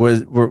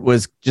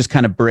was just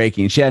kind of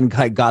breaking. She hadn't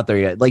quite got there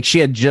yet. Like, she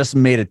had just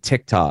made a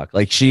TikTok.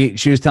 Like, she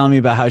was telling me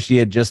about how she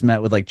had just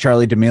met with like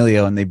Charlie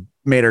D'Amelio, and they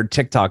made her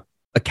TikTok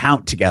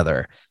account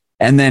together.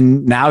 And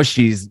then now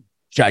she's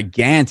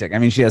gigantic. I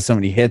mean, she has so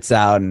many hits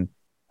out, and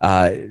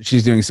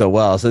she's doing so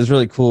well. So it's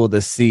really cool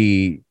to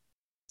see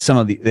some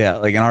of like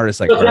an artist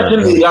like her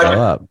really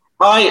grow up.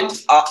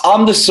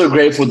 I'm just so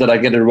grateful that I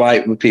get to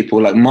write with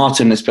people like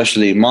Martin,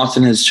 especially.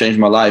 Martin has changed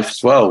my life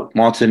as well.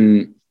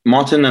 Martin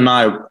and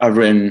I have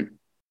written,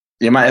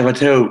 if I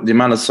tell you the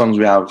amount of songs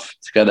we have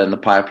together in the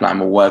pipeline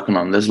we're working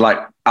on, there's like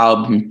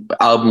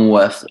album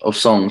worth of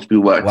songs we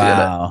work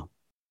together.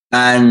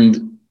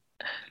 And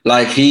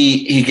like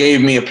he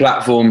gave me a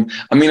platform.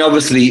 I mean,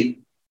 obviously,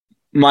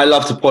 my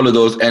love to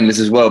Polydor's endless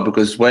as well,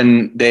 because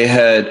when they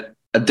heard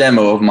a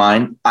demo of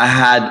mine, I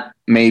had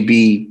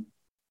maybe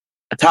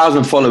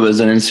 1,000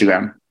 followers on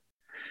Instagram,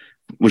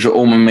 which are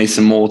all my mates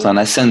in Malta, and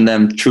I send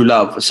them True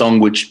Love, a song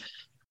which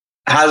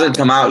hasn't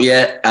come out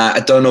yet.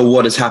 I don't know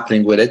what is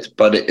happening with it,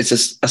 but it's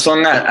a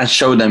song I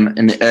showed them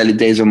in the early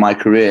days of my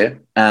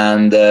career,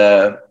 and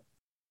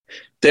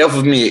they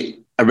offered me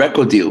a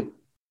record deal.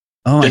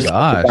 Oh my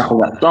gosh! For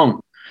that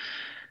song.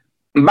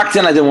 Back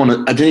then, I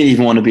didn't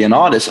even want to be an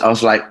artist. I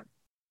was like,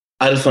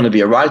 I just want to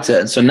be a writer.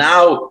 And so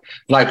now,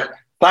 like,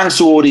 thanks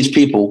to all these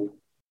people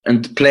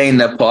and playing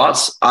their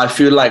parts, I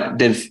feel like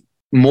they've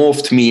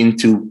morphed me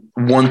into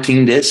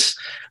wanting this.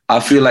 I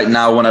feel like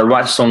now when I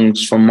write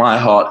songs from my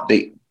heart,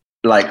 they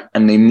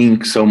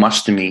mean so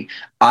much to me,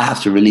 I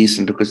have to release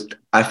them because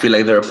I feel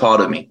like they're a part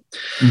of me.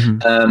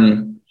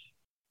 Mm-hmm.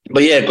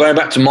 But yeah, going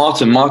back to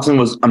Martin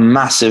was a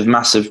massive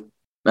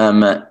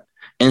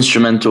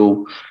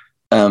instrumental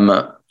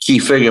key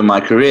figure in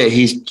my career.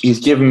 He's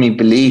given me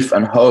belief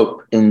and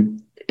hope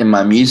in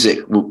my music.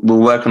 We're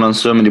working on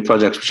so many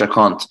projects which I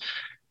can't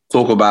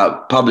talk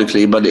about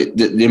publicly, but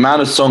the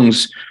amount of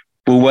songs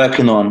we're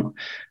working on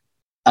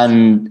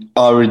and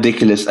are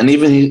ridiculous. And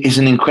even he's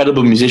an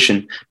incredible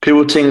musician.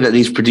 People think that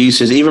these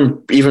producers, even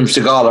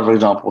Sigala, for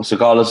example,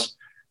 Sigala's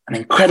an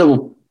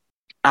incredible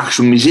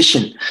actual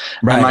musician.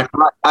 Right. And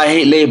like, I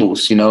hate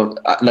labels, you know,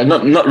 like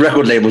not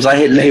record labels. I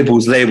hate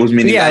labels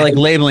meaning like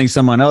labeling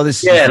someone. Oh,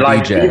 this is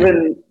like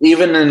DJ.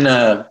 even in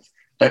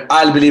like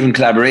I believe in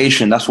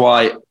collaboration. That's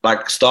why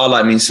like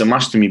Starlight means so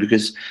much to me,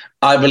 because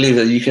I believe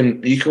that you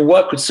can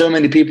work with so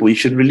many people. You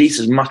should release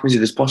as much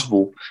music as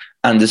possible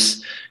and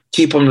just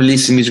keep on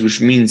releasing music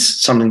which means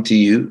something to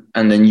you,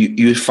 and then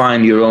you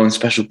find your own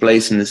special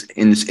place in this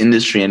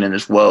industry and in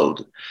this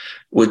world,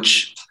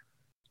 which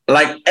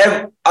like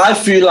I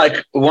feel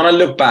like when I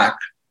look back,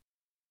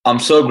 I'm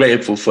so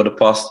grateful for the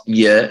past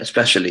year,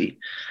 especially,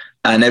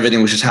 and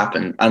everything which has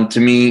happened. And to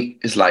me,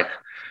 it's like,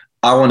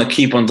 I want to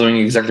keep on doing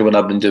exactly what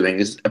I've been doing,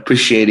 is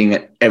appreciating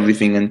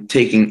everything and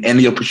taking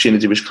any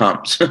opportunity which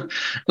comes.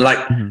 Like,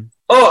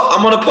 oh,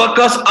 I'm on a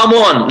podcast. I'm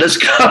on. Let's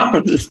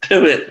go. Let's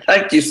do it.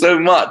 Thank you so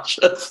much.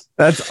 That's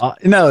what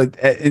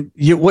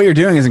you're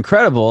doing is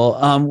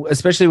incredible,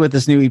 especially with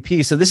this new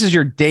EP. So this is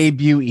your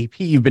debut EP.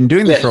 You've been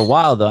doing this for a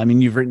while, though. I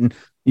mean, you've written,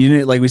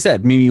 like we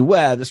said, Mimi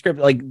Webb, the script,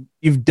 like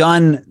you've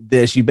done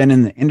this, you've been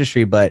in the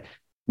industry, but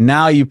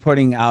now you're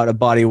putting out a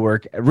body of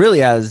work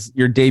really as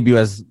your debut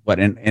as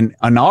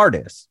an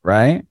artist,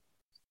 right?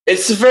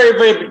 It's the very,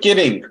 very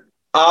beginning.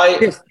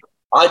 I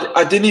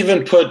didn't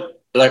even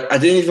I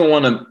didn't even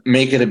want to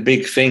make it a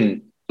big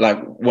thing,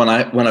 like when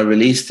I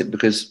released it,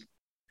 because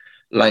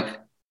like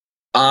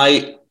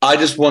I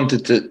just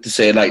wanted to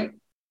say, like,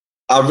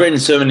 I've written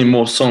so many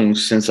more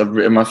songs since I've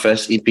written my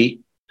first EP.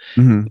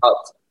 Mm-hmm. But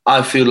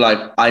I feel like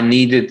I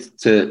needed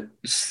to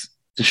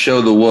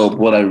show the world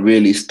what I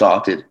really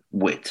started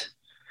with.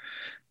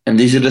 And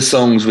these are the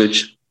songs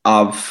which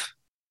I've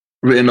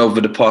written over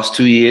the past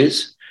 2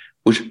 years,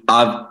 which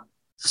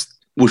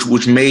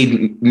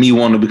made me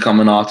want to become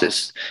an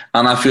artist.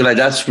 And I feel like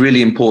that's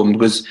really important,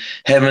 because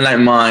Heaven Like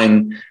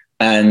Mine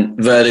and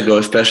Vertigo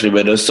especially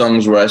were those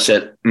songs where I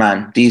said,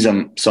 man, these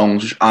are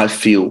songs which I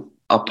feel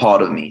are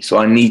part of me. So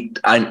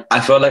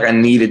I felt like I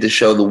needed to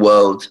show the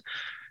world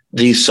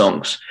these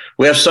songs.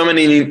 We have so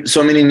many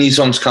new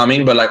songs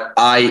coming, but like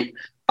I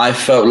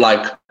felt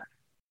like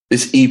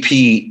this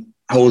EP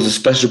holds a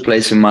special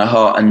place in my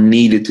heart and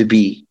needed to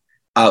be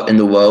out in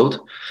the world.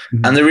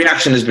 Mm-hmm. And the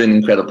reaction has been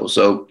incredible.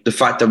 So the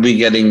fact that we're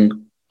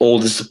getting all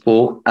the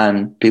support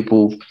and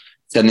people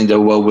sending their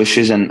well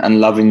wishes and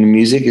loving the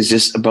music is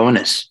just a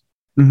bonus.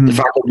 Mm-hmm. The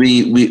fact that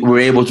we were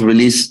able to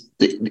release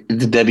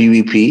the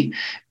debut EP,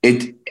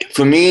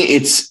 for me,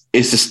 it's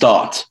the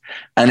start.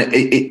 And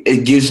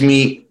it gives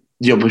me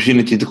the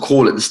opportunity to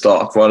call it the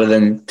start rather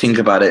than think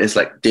about it. It's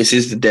like, this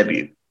is the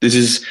debut. This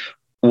is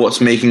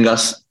what's making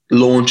us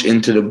launch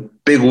into the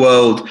big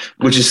world,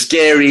 which is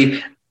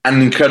scary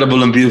and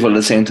incredible and beautiful at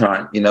the same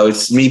time. You know,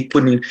 it's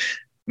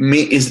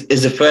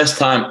is the first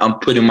time I'm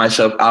putting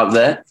myself out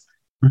there.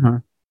 Mm-hmm.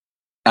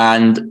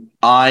 And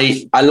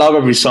I love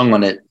every song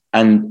on it.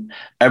 And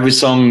every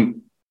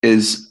song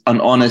is an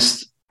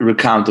honest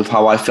recount of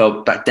how I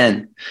felt back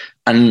then,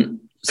 and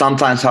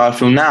sometimes how I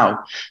feel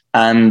now.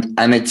 And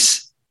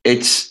it's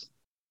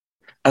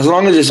as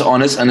long as it's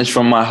honest and it's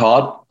from my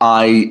heart,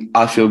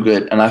 I feel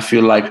good, and I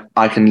feel like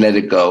I can let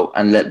it go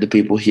and let the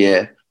people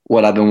hear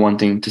what I've been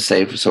wanting to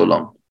say for so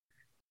long.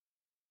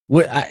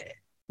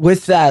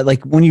 With that,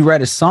 like when you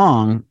write a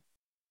song,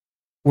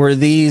 were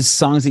these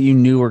songs that you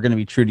knew were going to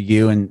be true to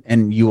you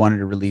and you wanted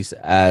to release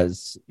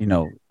as,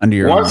 under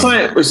your own?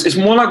 It's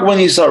more like when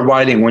you start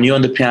writing, when you're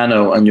on the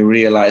piano and you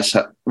realize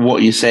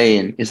what you're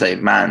saying is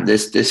like, man,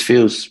 this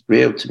feels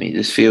real to me.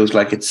 This feels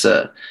like it's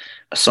a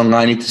song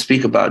I need to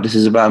speak about. This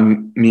is about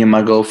me and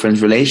my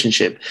girlfriend's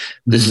relationship.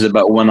 Mm-hmm. This is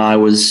about when I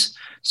was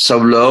so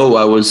low.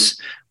 I was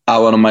at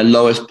one of my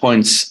lowest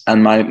points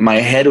and my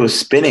head was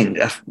spinning.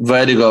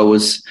 Vertigo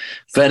was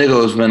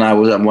when I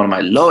was at one of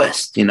my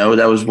lowest,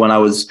 that was when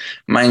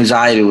my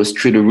anxiety was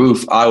through the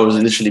roof. I was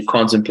literally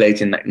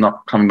contemplating like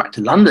not coming back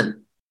to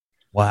London.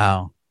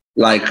 Wow.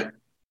 Like,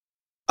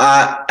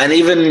 and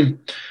even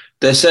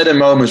there's certain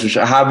moments which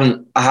I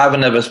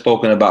haven't ever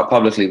spoken about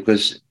publicly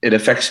because it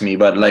affects me.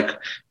 But like,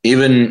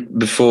 even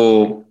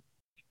before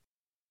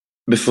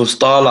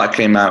Starlight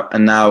came out,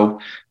 and now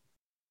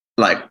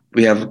like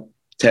we have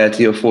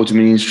 30 or 40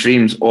 million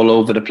streams all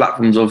over the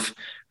platforms of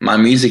my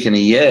music in a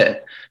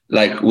year,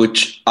 like,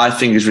 which I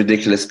think is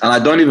ridiculous. And I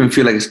don't even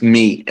feel like it's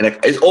me. And like,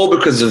 it's all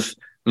because of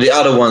the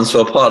other ones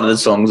who are part of the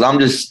songs. I'm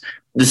just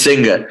the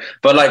singer.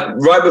 But like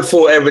right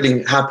before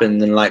everything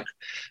happened and like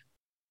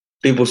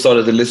people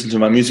started to listen to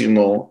my music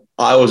more,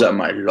 I was at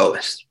my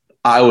lowest.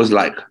 I was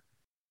like,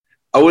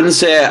 I wouldn't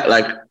say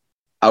like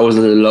I was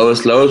at the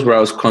lowest where I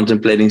was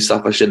contemplating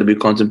stuff I shouldn't be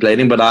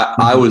contemplating, but I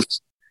Mhm.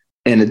 was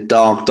in a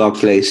dark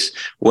place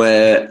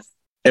where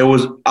it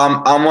was.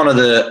 I'm one of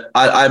the.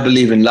 I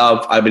believe in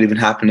love. I believe in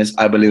happiness.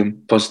 I believe in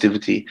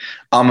positivity.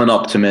 I'm an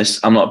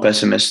optimist. I'm not a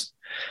pessimist,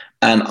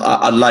 and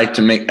I'd like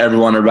to make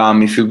everyone around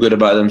me feel good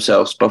about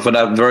themselves. But for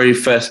that very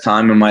first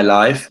time in my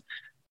life,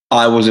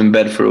 I was in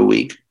bed for a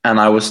week, and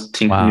I was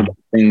thinking Wow. about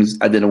things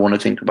I didn't want to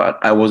think about.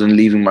 I wasn't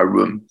leaving my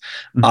room.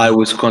 I Mhm.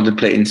 was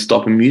contemplating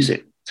stopping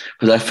music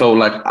because I felt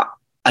like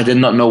I did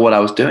not know what I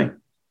was doing.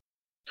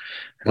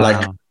 Like,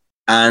 Wow.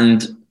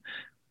 and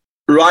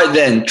right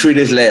then, 3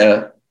 days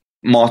later,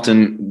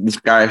 Martin, this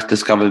guy,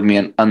 discovered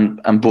me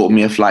and bought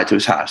me a flight to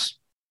his house.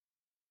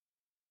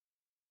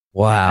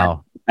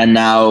 Wow. And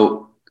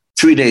now,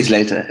 3 days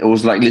later, it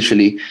was like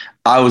literally,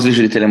 I was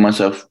literally telling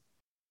myself,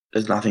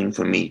 there's nothing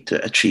for me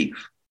to achieve.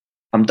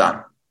 I'm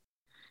done.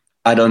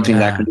 I don't think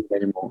I Yeah. can do it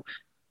anymore.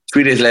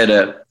 3 days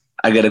later,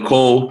 I get a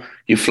call.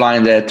 You're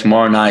flying there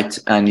tomorrow night,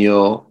 and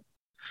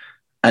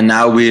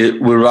now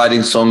we're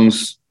writing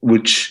songs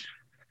which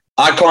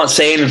I can't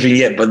say anything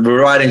yet, but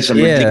we're writing some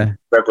ridiculous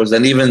Yeah. records,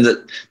 and even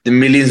the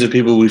millions of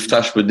people we've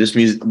touched with this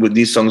music, with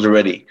these songs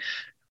already.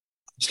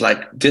 It's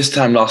like this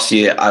time last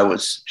year, I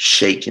was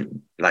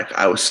shaking, like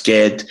I was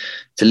scared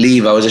to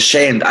leave. I was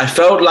ashamed. I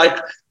felt like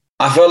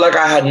I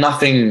had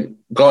nothing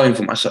going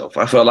for myself.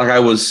 I felt like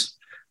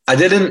I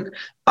didn't,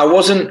 I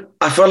wasn't.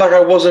 I felt like I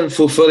wasn't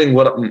fulfilling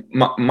what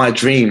my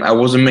dream. I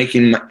wasn't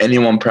making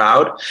anyone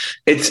proud.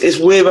 It's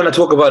weird when I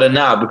talk about it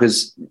now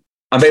because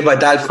I'm a my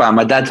dad fan.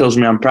 My dad tells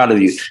me I'm proud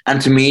of you,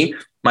 and to me,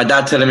 my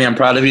dad telling me I'm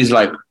proud of you is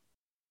like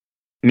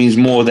means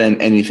more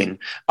than anything.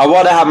 I'd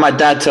rather have my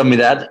dad tell me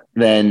that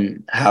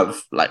than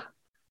have like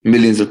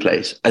millions of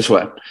plays. I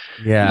swear. Like,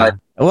 Yeah.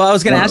 Well, I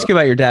was going to uh, ask you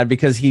about your dad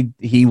because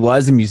he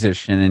was a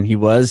musician and he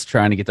was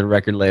trying to get the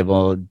record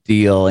label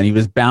deal and he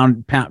was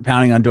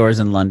pounding on doors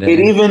in London it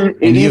even it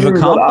and you've even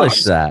got accomplished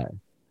us. that.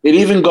 It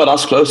even got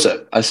us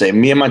closer. I say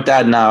me and my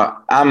dad now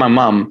and my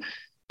mum,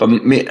 but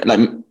me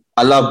like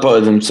I love both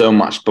of them so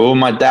much. But with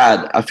my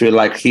dad, I feel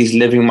like he's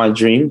living my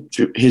dream,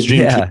 his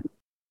dream, Yeah,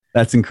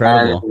 that's and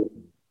incredible.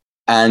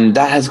 and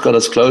that has got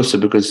us closer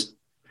because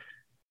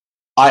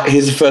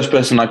he's the first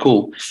person I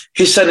call.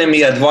 He's sending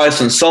me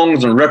advice on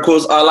songs and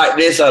records. I like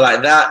this, I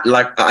like that.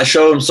 Like I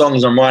show him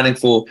songs I'm writing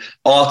for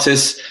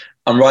artists.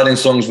 I'm writing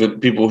songs with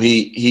people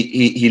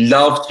he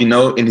loved,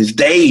 in his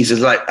days.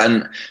 It's like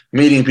and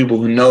meeting people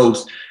who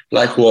knows,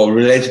 like who are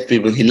related to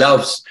people he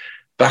loves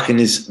back in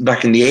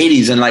the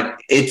 80s. And like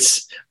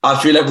I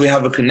feel like we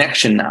have a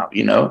connection now,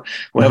 We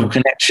have a Mhm.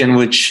 connection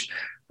which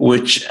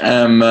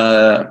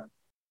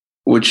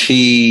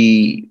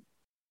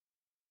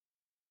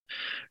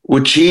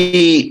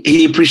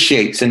he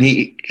appreciates, and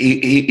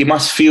he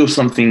must feel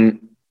something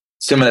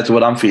similar to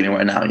what I'm feeling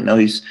right now.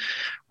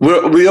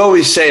 We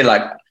always say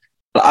like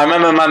I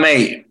remember my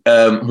mate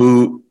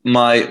who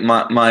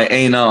my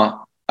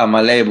A&R at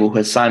my label who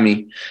had signed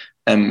me,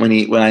 and when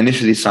I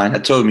initially signed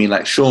had told me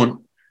like,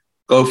 Shaun,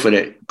 go for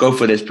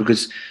this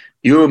because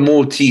you're a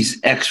Maltese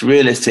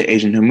ex-real estate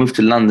agent who moved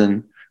to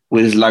London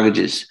with his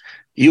luggages.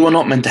 You are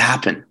not meant to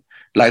happen.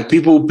 Like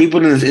people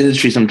in this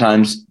industry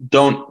sometimes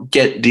don't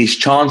get these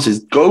chances.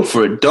 Go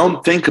for it.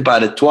 Don't think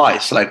about it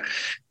twice. Like,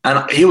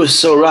 and he was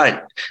so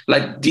right.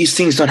 Like these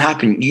things don't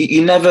happen.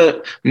 You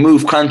never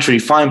move country,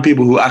 find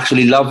people who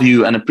actually love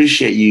you and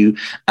appreciate you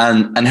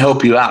and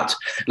help you out.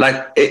 Like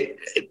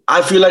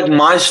I feel like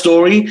my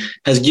story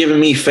has given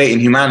me faith in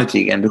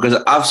humanity again because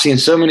I've seen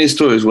so many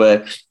stories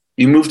where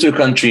you move to a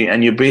country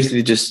and you're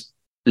basically just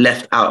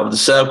left out of the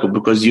circle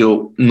because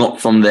you're not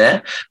from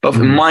there. But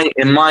in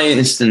Mhm. my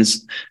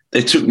instance,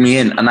 they took me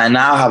in, and I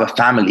now have a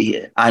family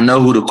here. I know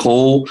who to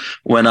call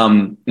when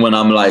I'm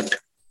like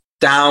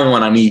down,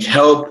 when I need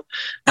help.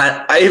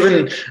 And I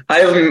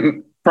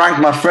even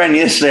pranked my friend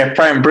yesterday. I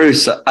pranked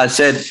Bruce. I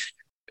said,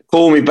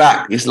 "Call me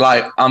back." It's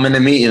like I'm in a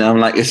meeting. I'm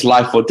like, it's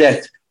life or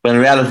death. But in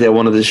reality, I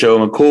wanted to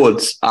show him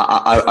chords.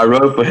 I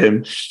wrote for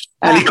him,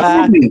 and he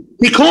called me.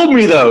 He called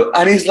me though,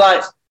 and he's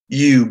like,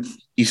 "You."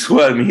 He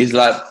sweared me. He's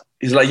like,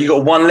 "You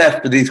got one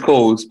left for these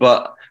calls,"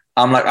 but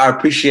I'm like, "I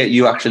appreciate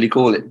you actually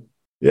calling."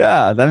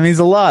 Yeah, that means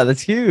a lot.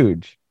 That's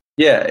huge.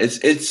 Yeah,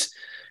 it's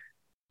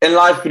in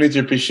life we need to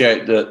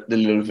appreciate the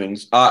little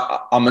things.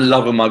 I'm in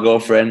love with my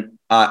girlfriend.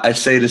 I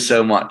say this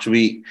so much.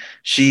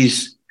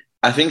 She's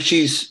I think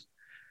she's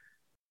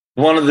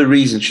one of the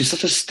reasons she's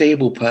such a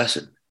stable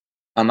person,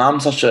 and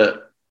I'm such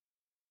a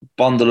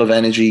bundle of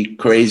energy,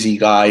 crazy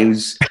guy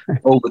who's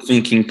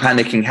overthinking,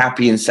 panicking,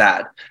 happy and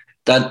sad.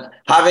 That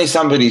having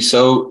somebody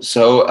so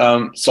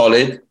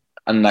solid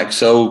and like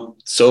so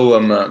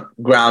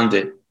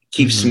grounded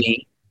keeps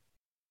me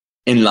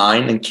in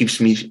line and keeps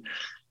me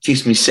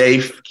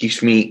safe,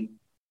 keeps me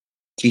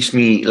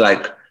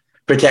like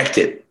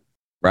protected.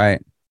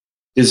 Right.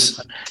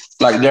 Because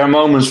like there are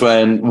moments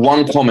when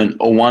one comment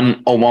or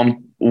one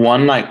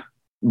like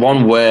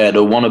one word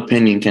or one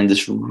opinion can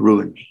just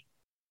ruin me.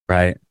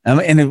 Right. And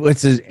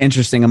it's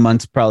interesting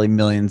amongst probably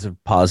millions of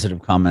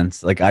positive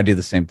comments. Like I do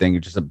the same thing.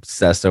 You're just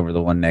obsessed over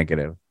the one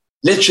negative.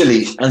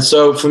 Literally. And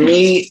so for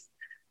me,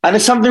 and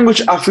it's something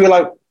which I feel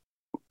like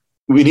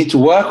we need to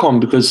work on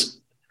because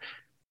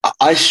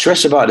I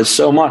stress about it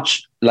so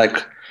much. Like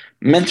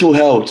mental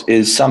health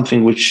is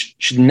something which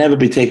should never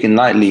be taken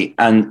lightly.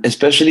 And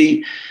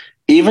especially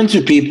even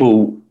to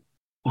people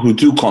who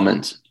do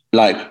comment,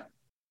 like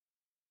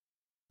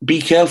be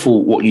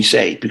careful what you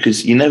say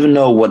because you never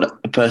know what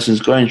a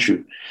person's going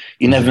through.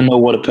 You never know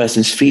what a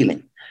person's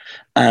feeling.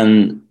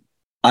 And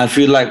I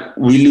feel like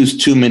we lose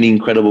too many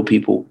incredible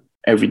people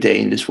every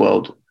day in this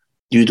world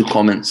due to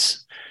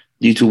comments,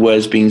 due to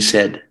words being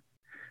said,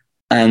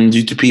 and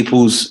due to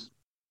people's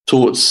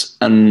thoughts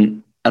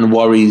and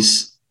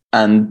worries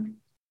and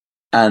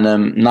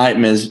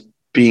nightmares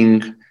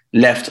being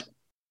left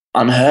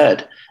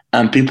unheard.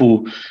 And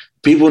people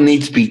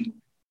need to be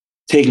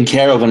taken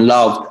care of and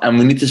loved, and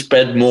we need to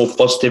spread more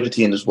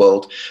positivity in this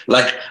world.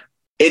 Like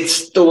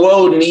the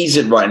world needs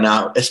it right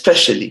now,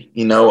 especially,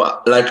 you know,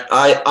 like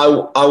I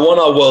want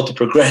our world to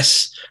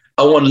progress.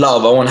 I want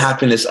love. I want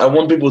happiness. I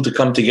want people to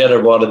come together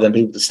rather than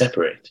people to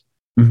separate.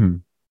 Mm-hmm.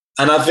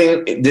 And I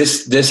think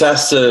this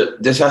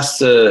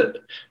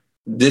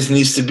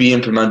needs to be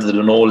implemented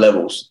on all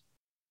levels.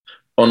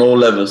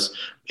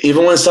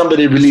 Even when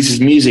somebody releases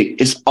music,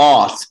 it's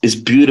art, it's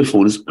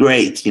beautiful, it's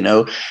great, you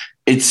know.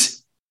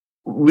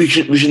 We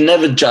should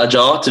never judge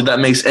art, if that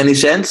makes any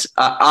sense.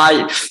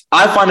 I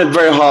find it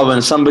very hard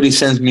when somebody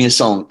sends me a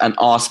song and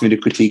asks me to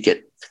critique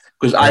it.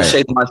 Because I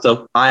say to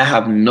myself, I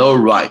have no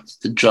right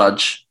to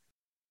judge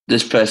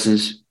this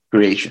person's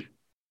creation.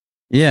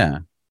 Yeah.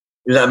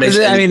 If that makes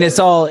I mean, sense.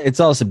 it's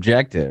all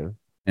subjective.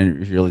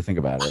 And if you really think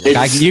about it,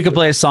 like you could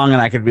play a song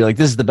and I could be like,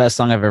 this is the best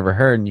song I've ever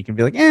heard. And you can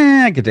be like,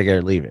 I could take it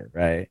or leave it.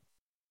 Right.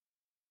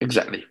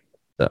 Exactly.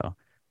 So,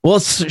 well,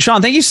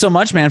 Shaun, thank you so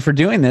much, man, for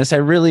doing this. I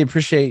really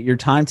appreciate your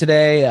time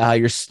today.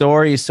 Your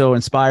story is so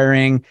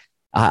inspiring.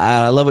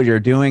 I love what you're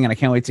doing, and I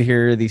can't wait to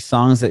hear these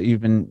songs that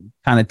you've been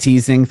kind of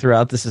teasing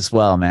throughout this as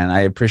well, man.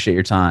 I appreciate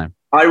your time.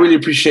 I really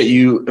appreciate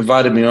you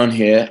inviting me on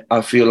here.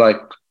 I feel like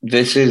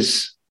this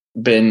has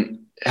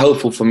been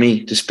helpful for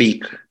me to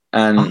speak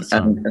and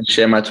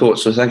share my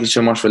thoughts. So thank you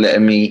so much for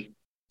letting me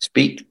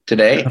speak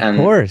today. Of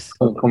course.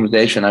 The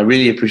conversation. I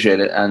really appreciate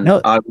it. And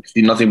I wish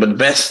you nothing but the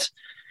best.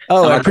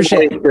 Oh, I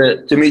appreciate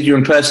it. To meet you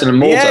in person in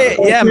Malta.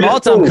 Yeah,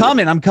 Malta.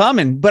 I'm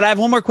coming. But I have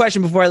one more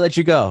question before I let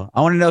you go. I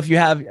want to know if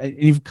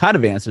you've kind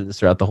of answered this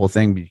throughout the whole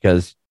thing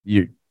because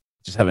you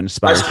just haven't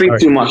inspired. I speak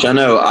too much. I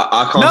know.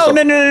 I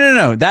can't.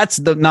 No. That's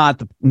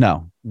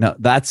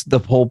that's the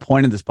whole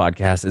point of this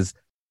podcast is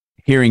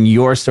hearing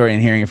your story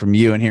and hearing it from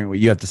you and hearing what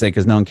you have to say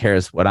because no one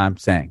cares what I'm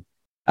saying.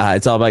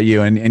 It's all about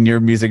you and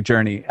your music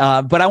journey.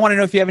 But I want to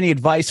know if you have any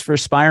advice for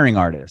aspiring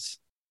artists.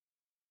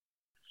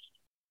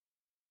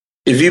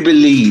 If you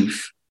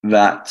believe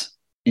that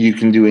you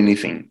can do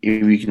anything,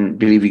 if you can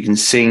believe you can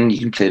sing, you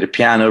can play the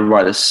piano,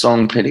 write a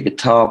song, play the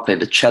guitar, play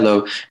the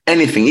cello,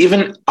 anything,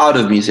 even out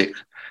of music,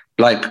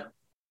 like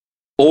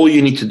all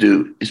you need to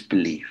do is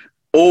believe.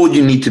 All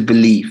you need to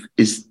believe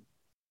is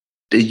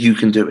that you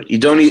can do it. You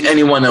don't need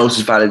anyone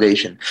else's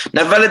validation.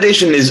 Now,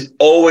 validation is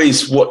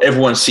always what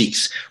everyone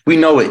seeks. We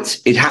know it.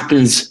 It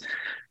happens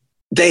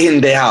day in,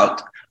 day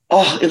out.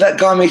 Oh, if that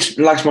guy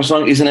likes my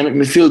song, isn't it make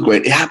me feel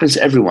great? It happens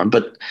to everyone,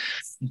 but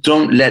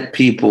don't let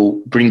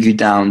people bring you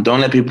down.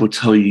 Don't let people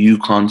tell you you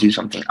can't do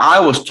something.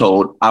 I was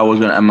told I was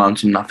going to amount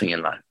to nothing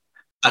in life.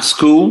 At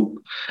school,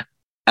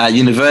 at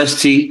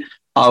university,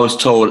 I was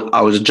told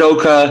I was a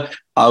joker.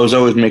 I was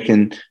always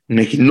making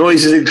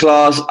noises in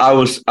class. I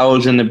was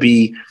going to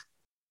be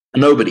a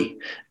nobody.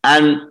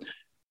 And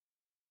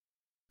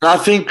I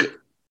think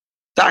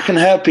that can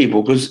hurt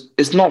people because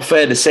it's not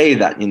fair to say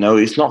that, you know.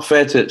 It's not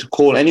fair to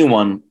call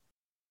anyone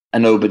a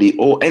nobody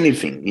or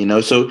anything, you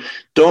know. So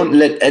don't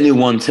let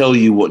anyone tell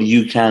you what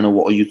you can or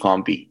what you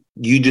can't be.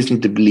 You just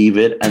need to believe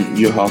it and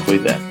you're halfway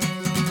there.